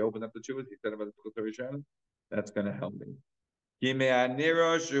 Remember how he opened up the chuvas? He said about the schus of Rishonim? That's going to help me. The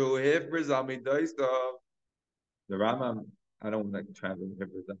Rambam, I don't want to translate what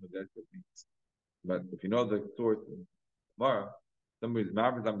means. But if you know the source of Gemara, somebody's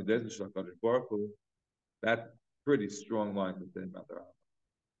that's pretty strong line to say about the Rambam.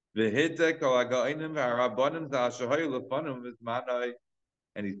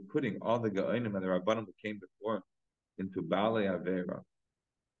 And he's putting all the Ga'inim and the Rabbanim that came before him into Baalei Avera.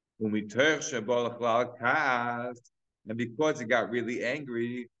 And because he got really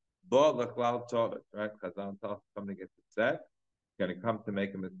angry, right? Chazal tells somebody gets upset, he's going to come to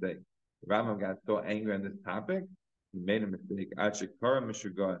make a mistake. The Rambam got so angry on this topic, he made a mistake.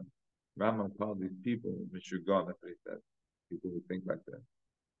 Rambam called these people Mishugan, that's what he said. People who think like that.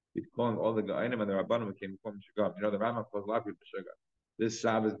 He's calling all the Ga'inim and the Rabbanim who came before Mishugan. The Rambam calls a lot of people Mishugan. This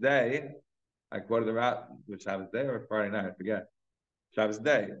Shabbos day, I quoted the Shabbos day or Friday night, I forget. Shabbos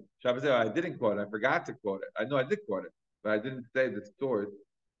day, I didn't quote it. I forgot to quote it. I know I did quote it, but I didn't say the source.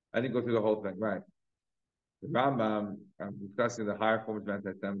 I didn't go through the whole thing, right? The Rambam, I'm discussing the higher forms of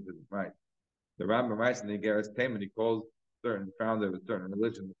anti-Semitism, right? The Rambam writes in the Igeres Taman, he calls certain founder of a certain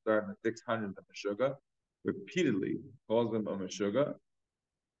religion, the start in the 600s of Meshuggah, repeatedly calls them a Meshuggah,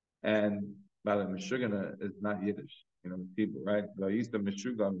 and by the Meshuggah is not Yiddish. People, right? I used to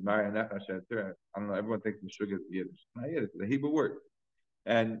Meshuggah, I don't know, everyone thinks Meshuggah is Yiddish. Not Yiddish, it's a Hebrew word.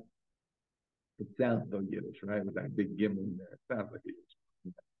 And it sounds so Yiddish, right? With that big gimel in there. It sounds like Yiddish.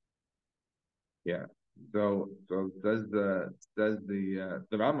 Yeah. So does the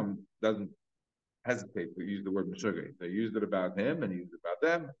Rambam doesn't hesitate to use the word Meshuggah. They used it about him and he used it about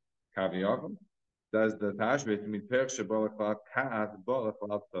them. Kaviyachim. Does the Tashbetz mean because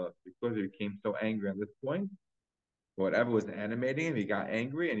he became so angry at this point? Whatever was animating him, he got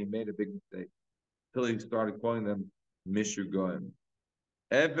angry and he made a big mistake. Until he started calling them Mishugoim.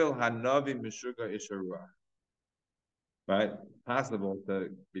 Evil Hanavi Mishuga Isharua. Right? It's possible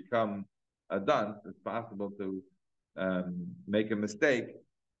to become a dunce. It's possible to make a mistake,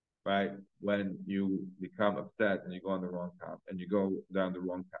 right? When you become upset and you go on the wrong path and you go down the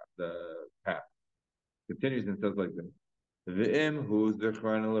wrong path, the path. Continues and says like this. V'im who's the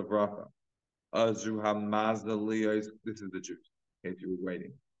Chronal of Rafa. Azru Hamazaliyos. This is the Jews, in case you were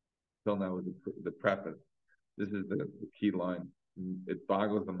waiting. Till now was the preface. This is the key line. It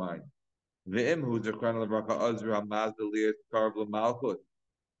boggles the mind. V'im who's the Chronal of Rafa. Azru Hamazaliyos Karvla Malchut.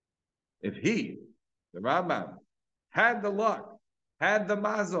 If he, the Rambam, had the luck, had the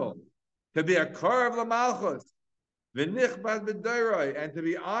mazel to be a Karvla Malchut, v'nichbad b'doiroi, and to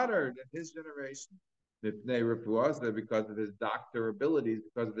be honored in his generation. Because of his doctor abilities,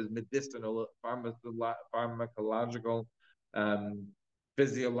 because of his medicinal, pharmacological,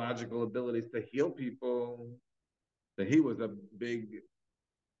 physiological abilities to heal people, that he was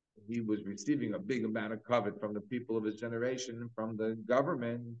receiving a big amount of covet from the people of his generation, from the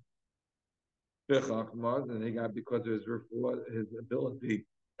government, and he got because of his ability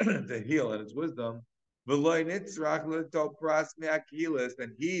to heal and his wisdom. And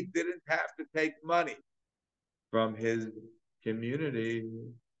he didn't have to take money from his community.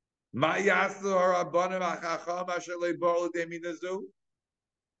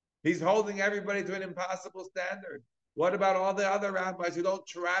 He's holding everybody to an impossible standard. What about all the other rabbis who don't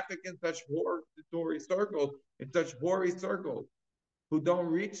traffic in such hoary circles, who don't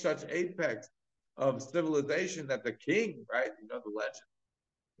reach such apex of civilization that the king, right? You know the legend.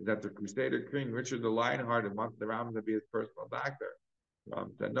 is that the Crusader king, Richard the Lionhearted, wants the Rambam to be his personal doctor.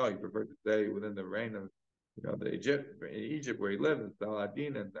 Rambam said no, he preferred to stay within the reign of the Egypt where he lived, and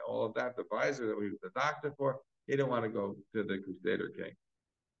Saladin and all of that, the visor that he was the doctor for. He didn't want to go to the Crusader king.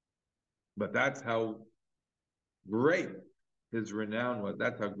 But that's how great his renown was.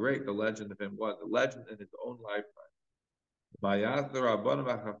 That's how great the legend of him was. The legend in his own lifetime. What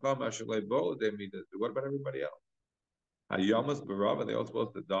about everybody else? Hayamas Barava, they all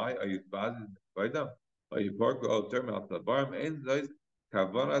supposed to die. Are you spazis by them? Are you pork all terminal tabarim? Ain't those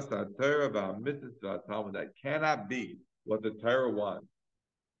kavanas that Torah about mitzvah Talmud? That cannot be what the Torah wants.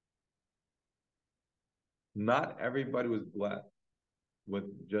 Not everybody was blessed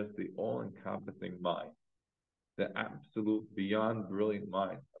with just the all-encompassing mind, the absolute beyond brilliant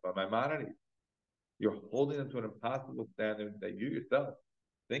mind of Maimonides. You're holding them to an impossible standard that you yourself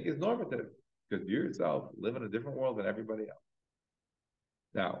think is normative, because you yourself live in a different world than everybody else.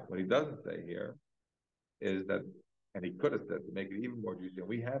 Now, what he doesn't say here is that, and he could have said to make it even more juicy, and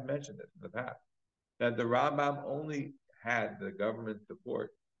we have mentioned this in the past, that the Rambam only had the government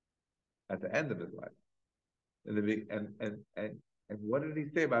support at the end of his life. And what did he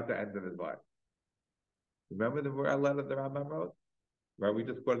say about the end of his life? Remember the letter the Rambam wrote? Right, we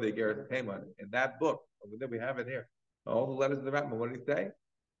just quoted the Igeres Haman in that book. We have it here. All the letters of the Rambam. What did he say?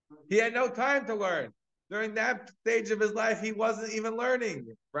 He had no time to learn. During that stage of his life, he wasn't even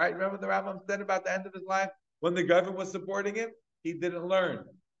learning. Right? Remember the Rambam said about the end of his life when the government was supporting him? He didn't learn.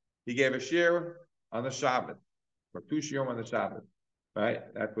 He gave a shiur on the Shabbat, or 2 shiurim on the Shabbat. Right?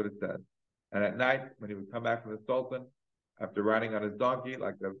 That's what it says. And at night, when he would come back from the Sultan, after riding on his donkey,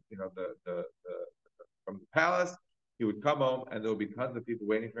 like from the palace, he would come home and there would be tons of people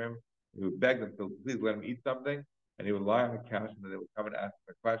waiting for him. He would beg them to please let him eat something, and he would lie on the couch, and then they would come and ask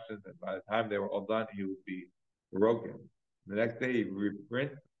him questions. And by the time they were all done, he would be broken. The next day, he would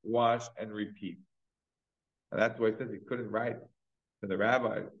rinse, wash, and repeat. And that's why he says he couldn't write to the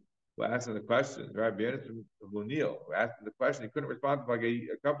rabbis who asked him the questions. Rabbi Yonis from Lunil, who asked him the question, he couldn't respond for like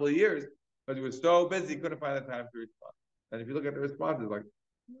a couple of years because he was so busy, he couldn't find the time to respond. And if you look at the responses, like,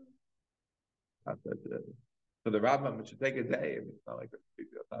 that's it. For the Rambam, it should take a day. I mean, it's not like a big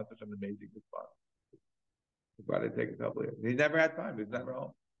deal. It's not such an amazing response. It's why they take a couple of years. He never had time. He was never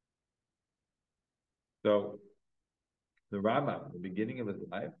home. So the Rambam, the beginning of his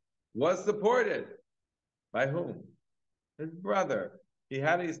life, was supported by whom? His brother. He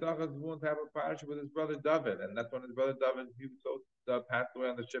had a Yisachar Zvulun to have a partnership with his brother David, and that's when his brother David, he was so passed away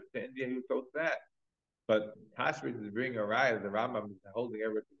on the ship to India. He was so sad. But Tashbetz is bringing a riot. The Rambam is holding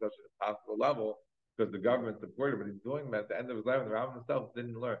everything to such an impossible level because the government supported what he's doing. But at the end of his life, the Rambam himself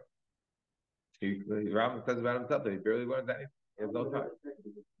didn't learn. The Rambam says about himself that he barely learned anything. He has no time.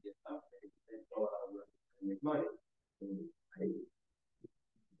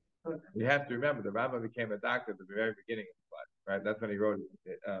 You have to remember, the Rambam became a doctor at the very beginning of his life, right? That's when he wrote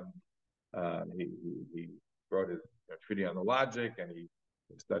he wrote his treatise on the logic, and he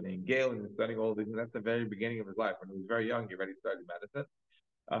was studying Galen, and studying all these, and that's the very beginning of his life. When he was very young, he already studied medicine.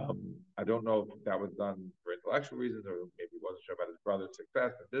 I don't know if that was done for intellectual reasons, or maybe he wasn't sure about his brother's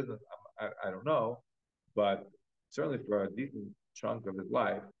success in business. I don't know, but certainly for a decent chunk of his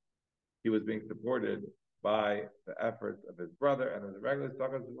life, he was being supported by the efforts of his brother, and as a regular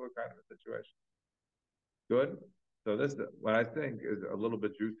suckers kind of a situation. Good. So this, what I think is a little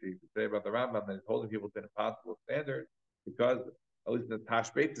bit juicy to say about the Rambam, that he's holding people to an impossible standard, because at least in the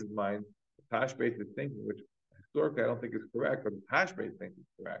Tashbetz's mind, the Tashbetz is thinking, which historically I don't think is correct, but the Tashbetz thinks is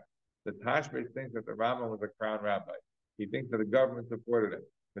correct. The Tashbetz thinks that the Rambam was a crown rabbi. He thinks that the government supported him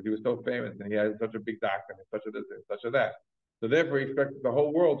because he was so famous and he had such a big doctrine and such a this and such a that. So therefore, he expects the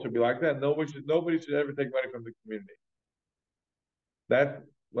whole world should be like that. Nobody should ever take money from the community. That's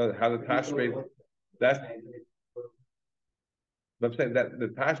how the Tashbetz. That's. I'm saying that the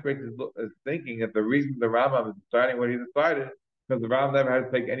Tashbetz is thinking that the reason the Rambam is deciding what he decided because the Rambam never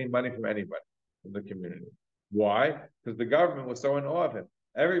had to take any money from anybody in the community. Why? Because the government was so in awe of him.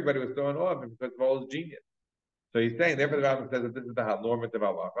 Everybody was so in awe of him because of all his genius. So he's saying, therefore the Rambam says that this is the normative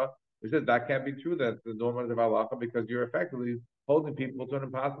halacha. He says that can't be true, that's the normative halacha, because you're effectively holding people to an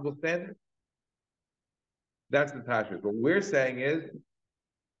impossible standard. That's the Tashbetz. What we're saying is,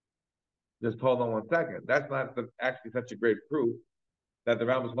 just hold on one second. That's not actually such a great proof that the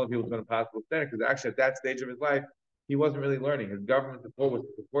Rambam was holding people to an impossible standard, because actually at that stage of his life, he wasn't really learning. His government support was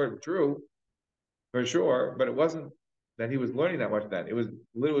supportive, true, for sure, but it wasn't that he was learning that much then. It was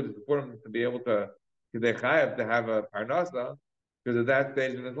literally to support him to be able to have a parnasa, because at that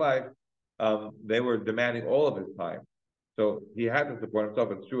stage in his life, they were demanding all of his time. So he had to support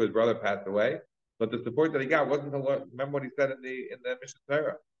himself. It's true his brother passed away, but the support that he got wasn't to learn. Remember what he said in the Mishnah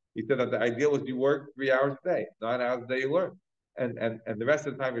Torah. He said that the ideal was you work 3 hours a day, 9 hours a day you learn, and the rest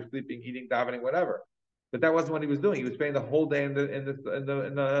of the time you're sleeping, eating, davening, whatever. But that wasn't what he was doing. He was spending the whole day in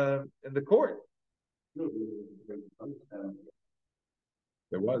the court. There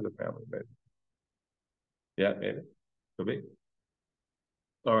was a family, maybe. Yeah, maybe. Could be.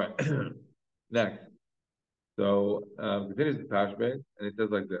 All right. Next. So continues the Tashbetz, and it says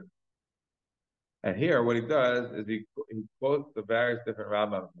like this. And here, what he does is he quotes the various different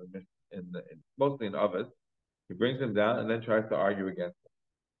rabbis mostly in Ovid. He brings them down and then tries to argue against them.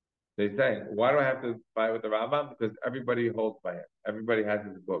 They say, why do I have to fight with the Rambam? Because everybody holds by him. Everybody has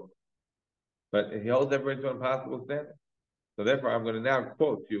his book. But he holds everybody to an impossible standard. So therefore, I'm going to now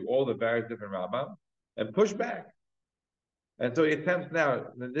quote to you all the various different Rambam and push back. And so he attempts now,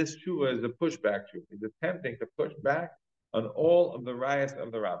 this Shua is a pushback Shua. He's attempting to push back on all of the riots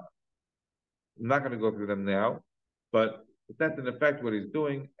of the Rambam. I'm not going to go through them now, but that's in effect what he's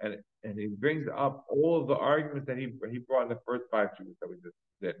doing, and he brings up all of the arguments that he brought in the first 5 Shuas that we just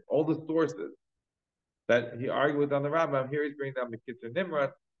did, all the sources that he argued with on the Rambam. Here he's bringing down the Kitzur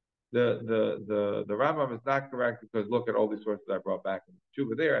Nimrat. The Rambam is not correct because look at all these sources I brought back in the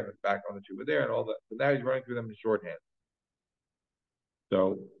Tshuva there and back on the Tshuva there and all that. So now he's running through them in shorthand.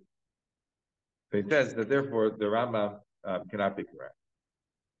 So he says that therefore the Rambam cannot be correct.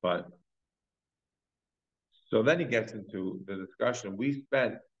 But so then he gets into the discussion. We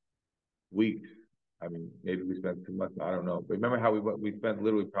spent weeks. I mean, maybe we spent too much. I don't know. But remember how we spent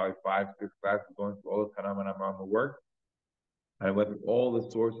literally probably 5, 6 classes going through all the Tanam and Amram work, and I went through all the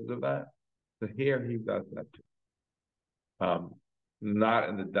sources of that. So here he does that too. Not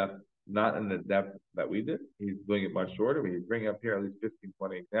in the depth that we did. He's doing it much shorter. He's bringing up here at least 15,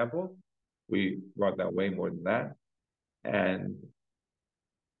 20 examples. We brought down way more than that. And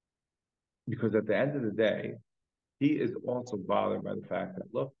because at the end of the day, he is also bothered by the fact that,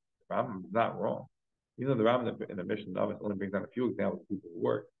 look, the Rambam is not wrong. You know, the Rambam in the Mishnah of it only brings down a few examples of people who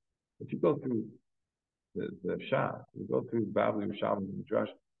work. If you go through the Shah, you go through Babli, Shah, and Midrash,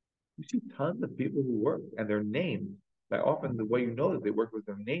 you see tons of people who work, and their names, like often the way you know that they work with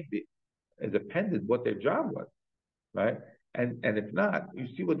their name is appended what their job was, right? And if not, you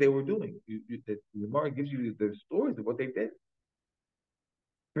see what they were doing. The Gemara gives you the stories of what they did.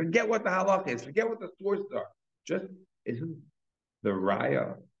 Forget what the halach is. Forget what the sources are. Just isn't the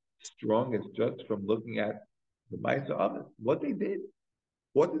raya strongest just from looking at the Maisa of it? What they did.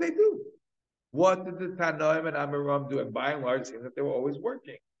 What did they do? What did the Tanoim and Amiram do? And by and large, it seems that they were always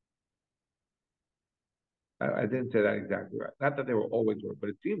working. I didn't say that exactly right. Not that they were always working, but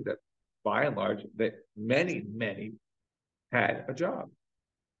it seems that by and large, that many had a job.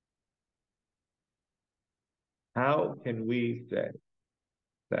 How can we say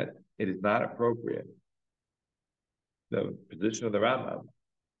that it is not appropriate? The position of the Rambam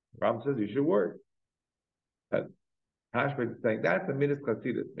says you should work. That Tashbetz is saying that's the midas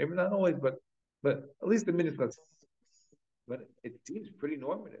chasidus. Maybe not always, but at least the midas chasidus. But it seems pretty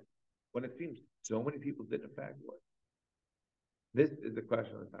normative when it seems so many people did in fact work. This is the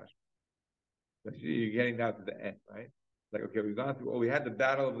question of the Tashbetz. You're getting down to the end, right? Like, okay, we've gone through, we had the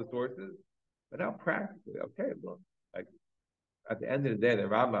battle of the sources, but now practically, okay, look, like at the end of the day, the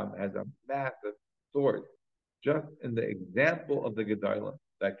Rambam has a massive source just in the example of the Gedalim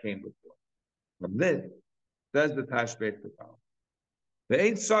that came before. From this, says the Tashbetz to Tal. The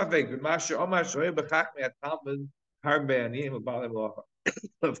ain't safek b'masher omar shoyeh b'chachmei at-talmud harbe aniyim u'balei malacha.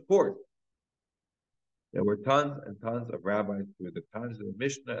 Of course, there were tons and tons of rabbis through the times of the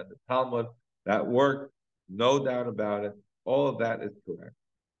Mishnah and the Talmud that worked, no doubt about it. All of that is correct.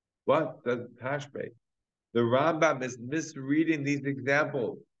 But does Tashbetz? The Rambam is misreading these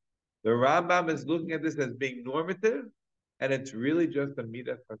examples. The Rambam is looking at this as being normative, and it's really just a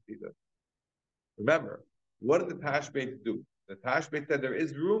midas chasidus. Remember, what did the Tashbetz do? The Tashbetz said there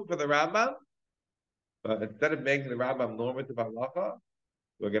is room for the Rambam, but instead of making the Rambam normative halacha,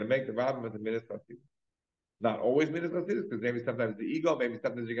 we're going to make the Rambam as a midas chasidus. Not always midas chasidus, because maybe sometimes the ego, maybe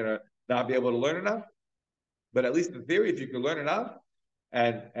sometimes you're going to not be able to learn enough. But at least in theory, if you can learn enough,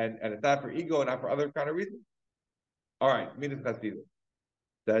 and it's not for ego and not for other kind of reasons, all right, midas chasidus.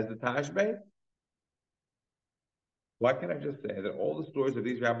 Says the Tashbetz. Why can't I just say that all the stories of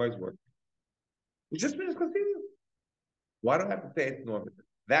these rabbis work? It's just midas chasidus. Why do I have to say it's normative?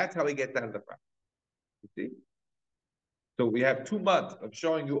 That's how he gets out of the practice. You see? So we have 2 months of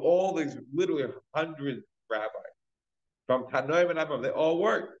showing you all these literally hundreds of rabbis from Tanoim and Amram. They all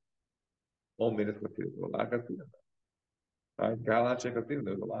work. All midas chasidus. A lot of chasidus. Right?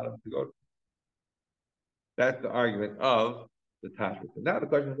 There's a lot of them to go to. That's the argument of the Tashbetz. Now the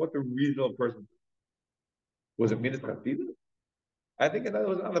question is, what's a reasonable person? Was it midas chasidus? I think that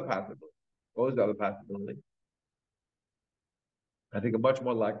was another possibility. What was the other possibility? I think a much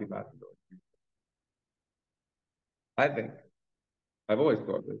more likely possibility. I think, I've always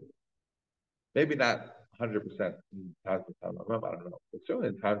thought this, maybe not 100% in times of time, I don't know, but certainly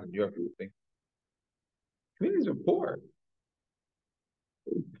in times in Europe, you would think communities are poor.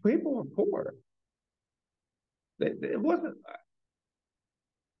 People were poor. It wasn't, I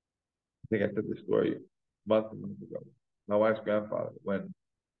think I said this story months and months ago. My wife's grandfather, when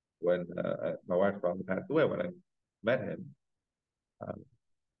my wife's father passed away, when I met him, um,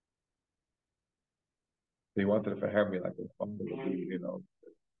 he wanted to prepare me like a father would be, you know.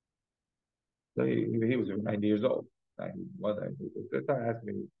 So he was 90 years old. 91, 92. This time asked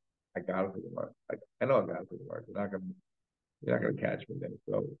me, I got it to the mark. I know I got it to the mark. You're not gonna catch me there.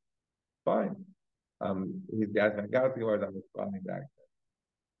 So fine. He's got me. I got it to the mark. I'm responding back,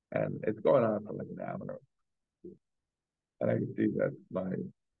 and it's going on for like an hour. And I can see that my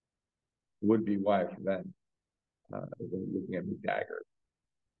would-be wife then is looking at me dagger.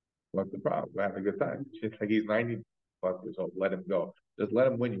 What's the problem? We're having a good time. She's like, he's 90 plus years old. Let him go. Just let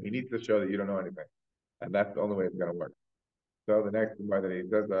him win you. He needs to show that you don't know anything. And that's the only way it's going to work. So the next one that he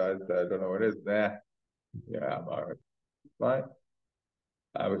says, I don't know what it is. Nah, yeah, I'm all right. Fine.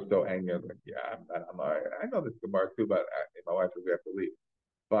 I was so angry. I was like, yeah, I'm all right. I know this is Gemara too, but my wife says we have to leave.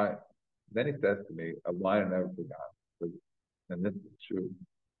 Fine. Then he says to me, a line I never forgot. And this is true.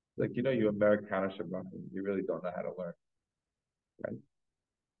 Like, you know, you Americana Shabbat, you really don't know how to learn. Right?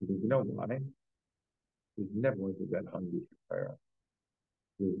 Because you know why? He never went to that hungry for prayer.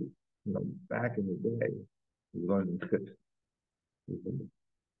 You know, back in the day, we learned this.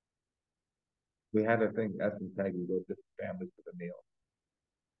 We had a thing, Essence Tag, we go to families for the meal.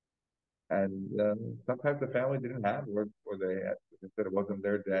 And sometimes the family didn't have, or they had, they said it wasn't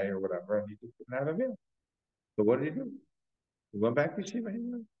their day or whatever, and you just didn't have a meal. So what did you do? You went back to Shiva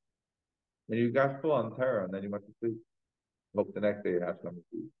anyway. And you got full on terror, and then you went to sleep. Hope the next day you have something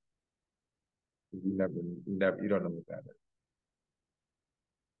to eat. You don't know what that is.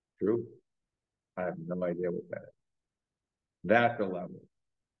 True. I have no idea what that is. That's the level.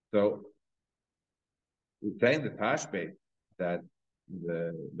 So we're saying the Tashbetz that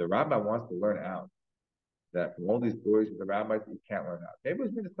the rabbi wants to learn out. That from all these stories of the rabbis, you can't learn out. Maybe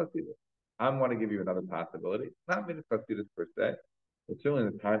it's Midas Chasidus. I want to give you another possibility. Not Midas Chasidus per se, but certainly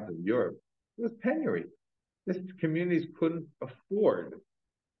in the times of Europe, it was penury. These communities couldn't afford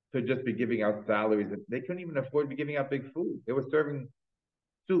to just be giving out salaries. They couldn't even afford to be giving out big food. They were serving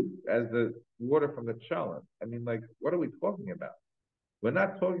soup as the water from the challah. I mean, like, what are we talking about? We're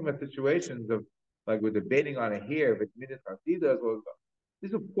not talking about situations of, like, we're debating on it here, if it's Midas Chasidus or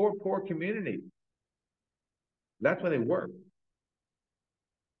these are poor communities. That's when they work.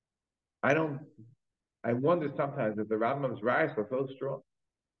 I wonder sometimes if the Rambam's rights are so strong.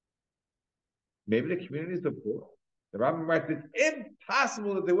 Maybe the communities are poor. The Rambam writes, it's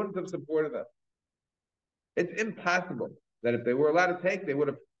impossible that they wouldn't have supported them. It's impossible that if they were allowed to take, they would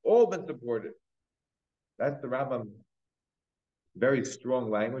have all been supported. That's the Rambam's very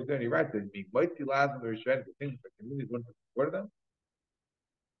strong language there. And he writes, the things the communities wouldn't have supported them.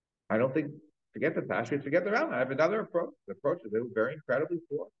 I don't think, forget the Tashbetz, forget the Rambam. I have another approach. The approach is they were very incredibly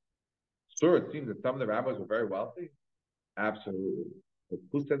poor. Sure, it seems that some of the rabbis were very wealthy. Absolutely. But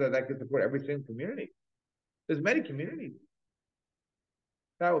who said that could support every single community? There's many communities.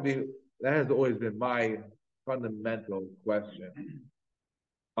 That has always been my fundamental question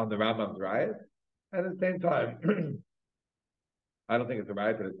on the Rambam's riot. At the same time, I don't think it's a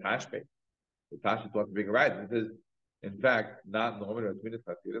riot that it's Tashbetz. The Tashbetz wants to bring a riot. This is, in fact, not normal. It's Midas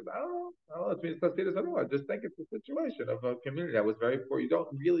Chasidus. I don't know. It's Midas Chasidus. I don't know. I just think it's a situation of a community that was very poor. You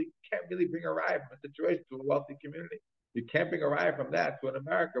can't really bring a riot from a situation to a wealthy community. You can't bring a riot from that to an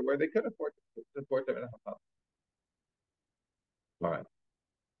America where they could afford to support them in a house. All right.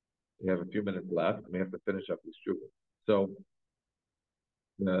 We have a few minutes left. We have to finish up this shul. So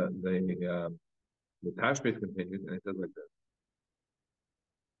the Tashbetz continues, and it says like this.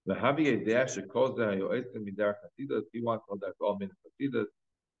 The Havi Yedeh Shekol Zeh Hayoesim Midar Chasidus. He wants all that all Midas Chasidus.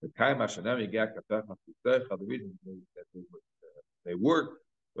 The Kaim Hashanem Yigeh Kapech HaSusecha. The reason that they worked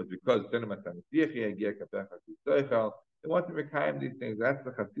was because Cinema Tanisiach Yigeh Kapech HaSusecha. They wanted to reclaim these things. That's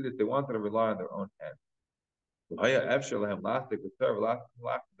the Chasidus. They wanted to rely on their own hands. They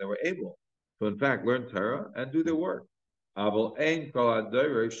were able to, in fact, learn Torah and do their work. And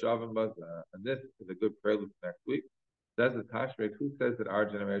this is a good prelude for next week. Says the Tashbetz, who says that our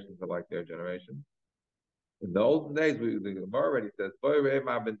generations are like their generation? In the olden days, the Gemara already says, there was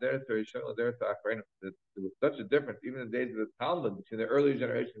such a difference, even in the days of the Talmud, between the earlier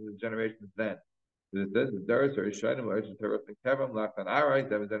generations and the generations then. It says the Daris or Ishainim or Isha Torah and Kevin Lachtan Arai,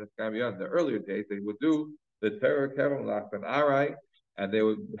 that was then it's going beyond. In the earlier days, they would do the Torah Kevin Lachtan Arai, and they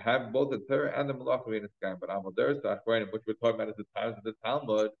would have both the Torah and the Malachim in the sky. But Amal Daris, which we're talking about at the times of the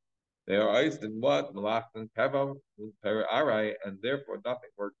Talmud, they are iced in what? Malachtan Kevin, Torah Arai, and therefore nothing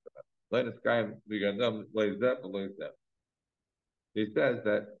works for them. Let the sky we got them, lays them, lays them. He says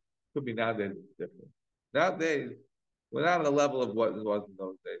that could be nowadays it's different. Nowadays, we're not on the level of what it was in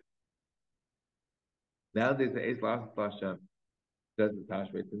those days. Nowadays, the Eis Lasses Hashem says the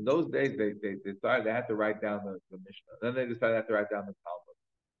Tashbetz. In those days, they decided they had to write down the Mishnah. Then they decided they had to write down the Talmud.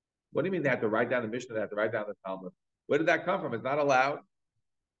 What do you mean they had to write down the Mishnah? They had to write down the Talmud. Where did that come from? It's not allowed.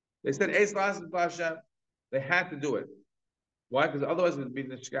 They said Eis Lasses Hashem. They had to do it. Why? Because otherwise it would be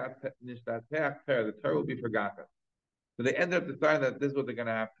Nishtat Teach, the Torah would be forgotten. So they ended up deciding that this is what they're going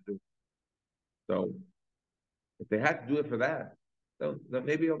to have to do. So if they had to do it for that, then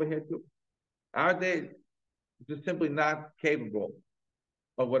maybe over here too. Our days, it's just simply not capable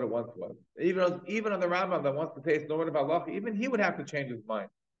of what it once was. Even on the Rambam that wants to taste no word about halacha, even he would have to change his mind.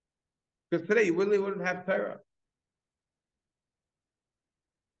 Because today you really wouldn't have Torah.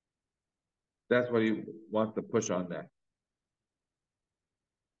 That's what he wants to push on next.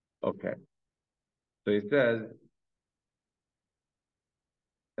 Okay. So he says,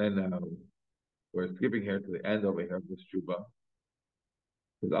 and we're skipping here to the end over here of this Shuba.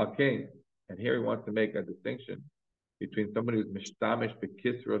 Because Al-Kain, and here he wants to make a distinction between somebody who's mishtamish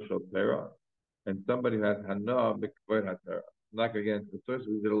bekisra shel Torah and somebody who has hana bekvod haTorah. Like again, the sources,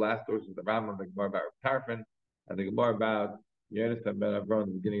 these are the last sources, the Rambam, the Gemara about Tarfon, and the Gemara about Yonasan ben Avram,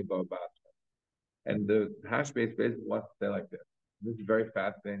 the beginning of the Babat. And the Tashbetz basically wants to say like this. This is a very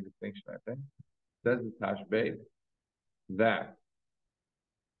fascinating distinction, I think. It says the Tashbetz that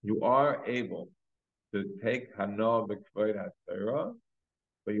you are able to take hana bekvod haTorah,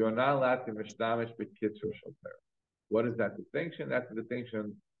 but you are not allowed to mishtamish b'kitzur shel Torah. What is that distinction? That's the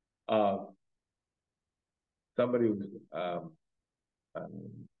distinction of somebody who's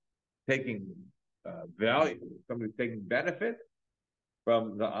taking value, somebody who's taking benefit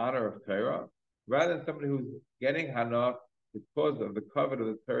from the honor of Torah, rather than somebody who's getting hana because of the covet of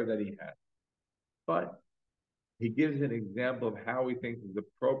the Torah that he has. But he gives an example of how he thinks it's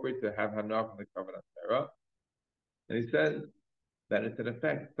appropriate to have hana from the covet of Torah, and he says that it's in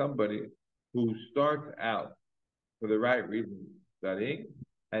effect somebody who starts out for the right reason studying,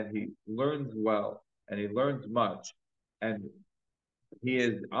 and he learns well, and he learns much, and he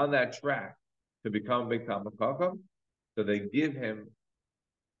is on that track to become a big Talmid Chacham. So they give him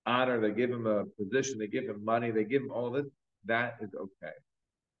honor, they give him a position, they give him money, they give him all this. That is okay.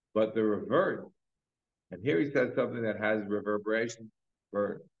 But the reverse, and here he says something that has reverberation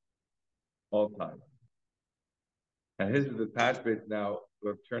for all time. And his is the Tashbetz now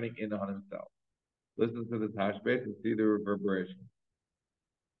of turning in on himself. Listen to the Tashbetz and see the reverberation.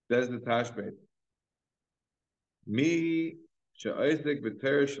 Says the Tashbetz, Mi she'oisik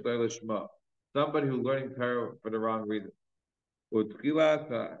b'Torah shlei l'shma. Somebody who's learning Torah for the wrong reason. Utchilas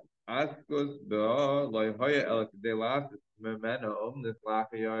ha'askus be'ah lo yhoya el k'dei la'asis memena omnis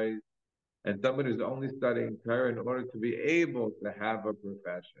la'achayos. And somebody who's only studying Torah in order to be able to have a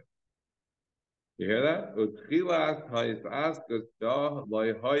profession. You hear that? Utchilas ha'askus be'ah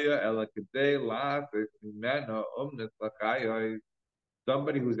lo yhoya el k'dei la'asis memena omnis la'achayos.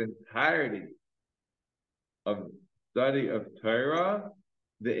 Somebody whose entirety of study of Torah,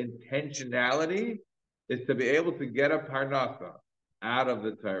 the intentionality is to be able to get a parnasa out of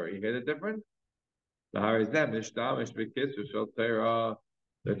the Torah. You hear the difference? He's not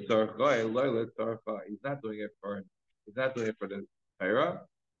doing it for the Torah.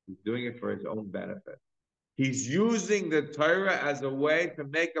 He's doing it for his own benefit. He's using the Torah as a way to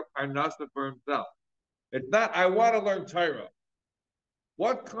make a parnasa for himself. It's not, I want to learn Torah.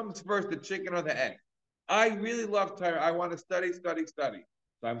 What comes first, the chicken or the egg? I really love Torah. I want to study.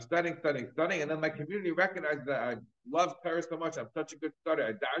 So I'm studying, and then my community recognizes that I love Torah so much. I'm such a good studier.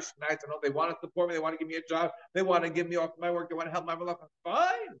 I dash nights. I know they want to support me. They want to give me a job. They want to give me off my work. They want to help my malach.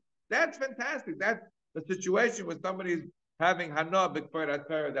 Fine. That's fantastic. That's the situation when somebody's having hana b'kfar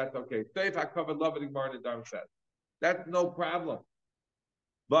Torah. That's okay. Safe, I covered love of the Gemara and the Dharma says. That's no problem.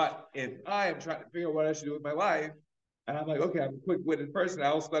 But if I am trying to figure out what I should do with my life, and I'm like, okay, I'm a quick-witted person.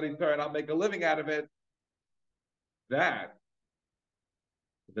 I'll study Torah and I'll make a living out of it. That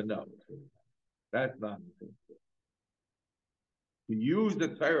is a no. That's not the thing. To use the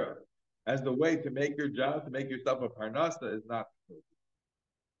Torah as the way to make your job, to make yourself a parnasa is not the truth.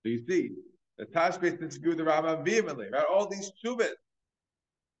 So you see, the Tashbetz disagreed with the Rambam vehemently, right? All these shuvas.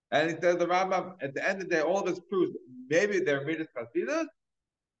 And he says the Rambam, at the end of the day, all this proves maybe they're midas chasidus,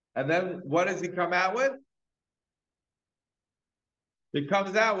 And then what does he come out with? He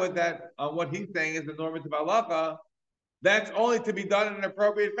comes out with that on what he's saying is the normative halacha. That's only to be done in an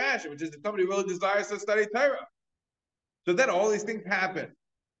appropriate fashion, which is if somebody really desires to study Torah. So then all these things happen.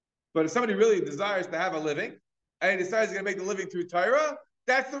 But if somebody really desires to have a living, and he decides he's going to make the living through Torah,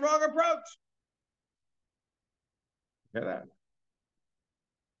 that's the wrong approach. Hear that?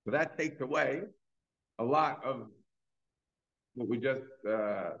 So that takes away a lot of what we just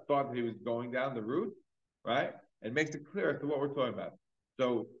thought that he was going down the route, right? And makes it clear as to what we're talking about.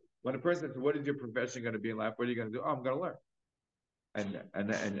 So when a person says, "What is your profession going to be in life? What are you going to do?" "Oh, I'm going to learn."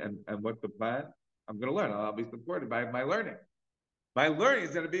 And what's the plan? I'm going to learn. I'll be supported by my learning. My learning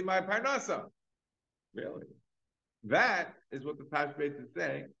is going to be my parnasa. Really? That is what the Tashbetz is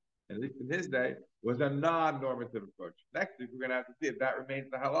saying, at least in his day, was a non-normative approach. Next week, we're going to have to see if that remains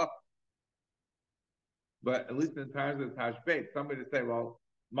the halacha. But at least in terms of the Tashbetz, somebody to say, well,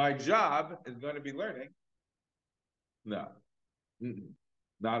 my job is going to be learning. No.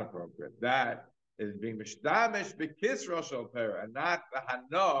 Not appropriate. That is being mishtamish b'kisro shel Torah, and not the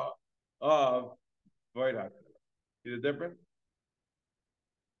hana of void HaTorah. See the difference?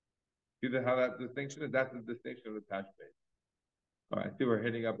 See how that distinction is? That's the distinction of the Tashbetz. All right, I see we're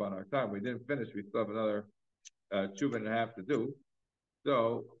hitting up on our time. We didn't finish. We still have another 2 and a half to do.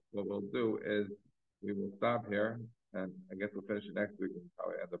 So what we'll do is we will stop here, and I guess we'll finish it next week and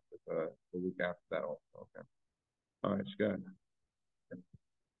probably end up with the week after that also. Okay. All right, good.